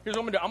 So here's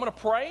what I'm going to do. I'm going to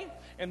pray,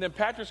 and then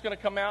Patrick's going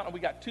to come out, and we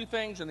got 2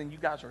 things, and then you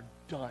guys are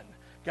done.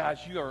 Guys,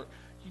 you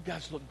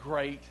guys look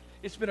great.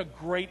 It's been a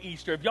great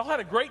Easter. Have y'all had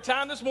a great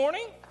time this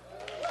morning?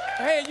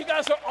 Hey, you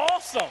guys are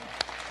awesome.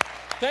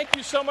 Thank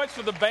you so much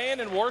for the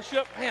band and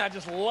worship. Man, I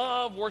just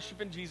love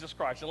worshiping Jesus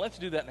Christ. And let's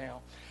do that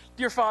now.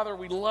 Dear Father,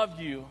 we love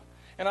you.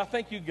 And I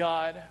thank you,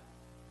 God,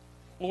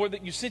 Lord,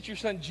 that you sent your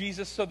son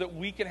Jesus so that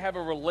we can have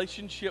a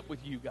relationship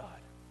with you, God.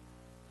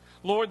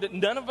 Lord, that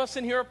none of us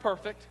in here are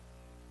perfect.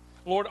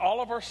 Lord,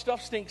 all of our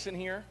stuff stinks in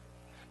here.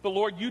 But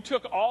Lord, you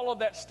took all of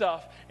that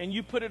stuff and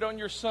you put it on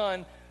your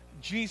son,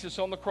 Jesus,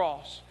 on the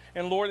cross.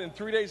 And Lord, and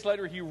 3 days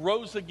later, he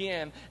rose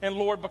again. And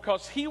Lord,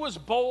 because he was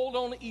bold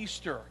on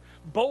Easter,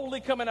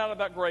 boldly coming out of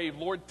that grave,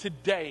 Lord,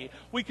 today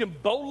we can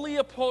boldly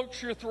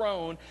approach your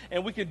throne,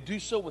 and we can do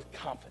so with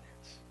confidence.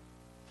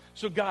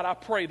 So God, I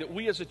pray that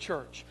we as a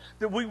church,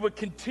 that we would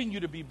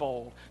continue to be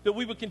bold, that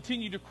we would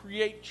continue to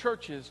create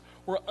churches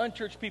where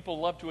unchurched people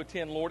love to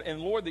attend, Lord, and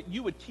Lord, that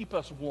you would keep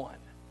us one,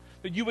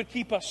 that you would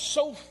keep us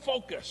so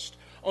focused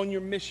on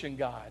your mission,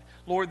 God,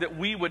 Lord, that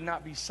we would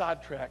not be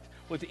sidetracked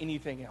with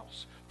anything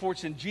else. For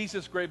it's in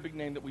Jesus' great big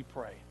name that we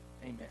pray.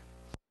 Amen.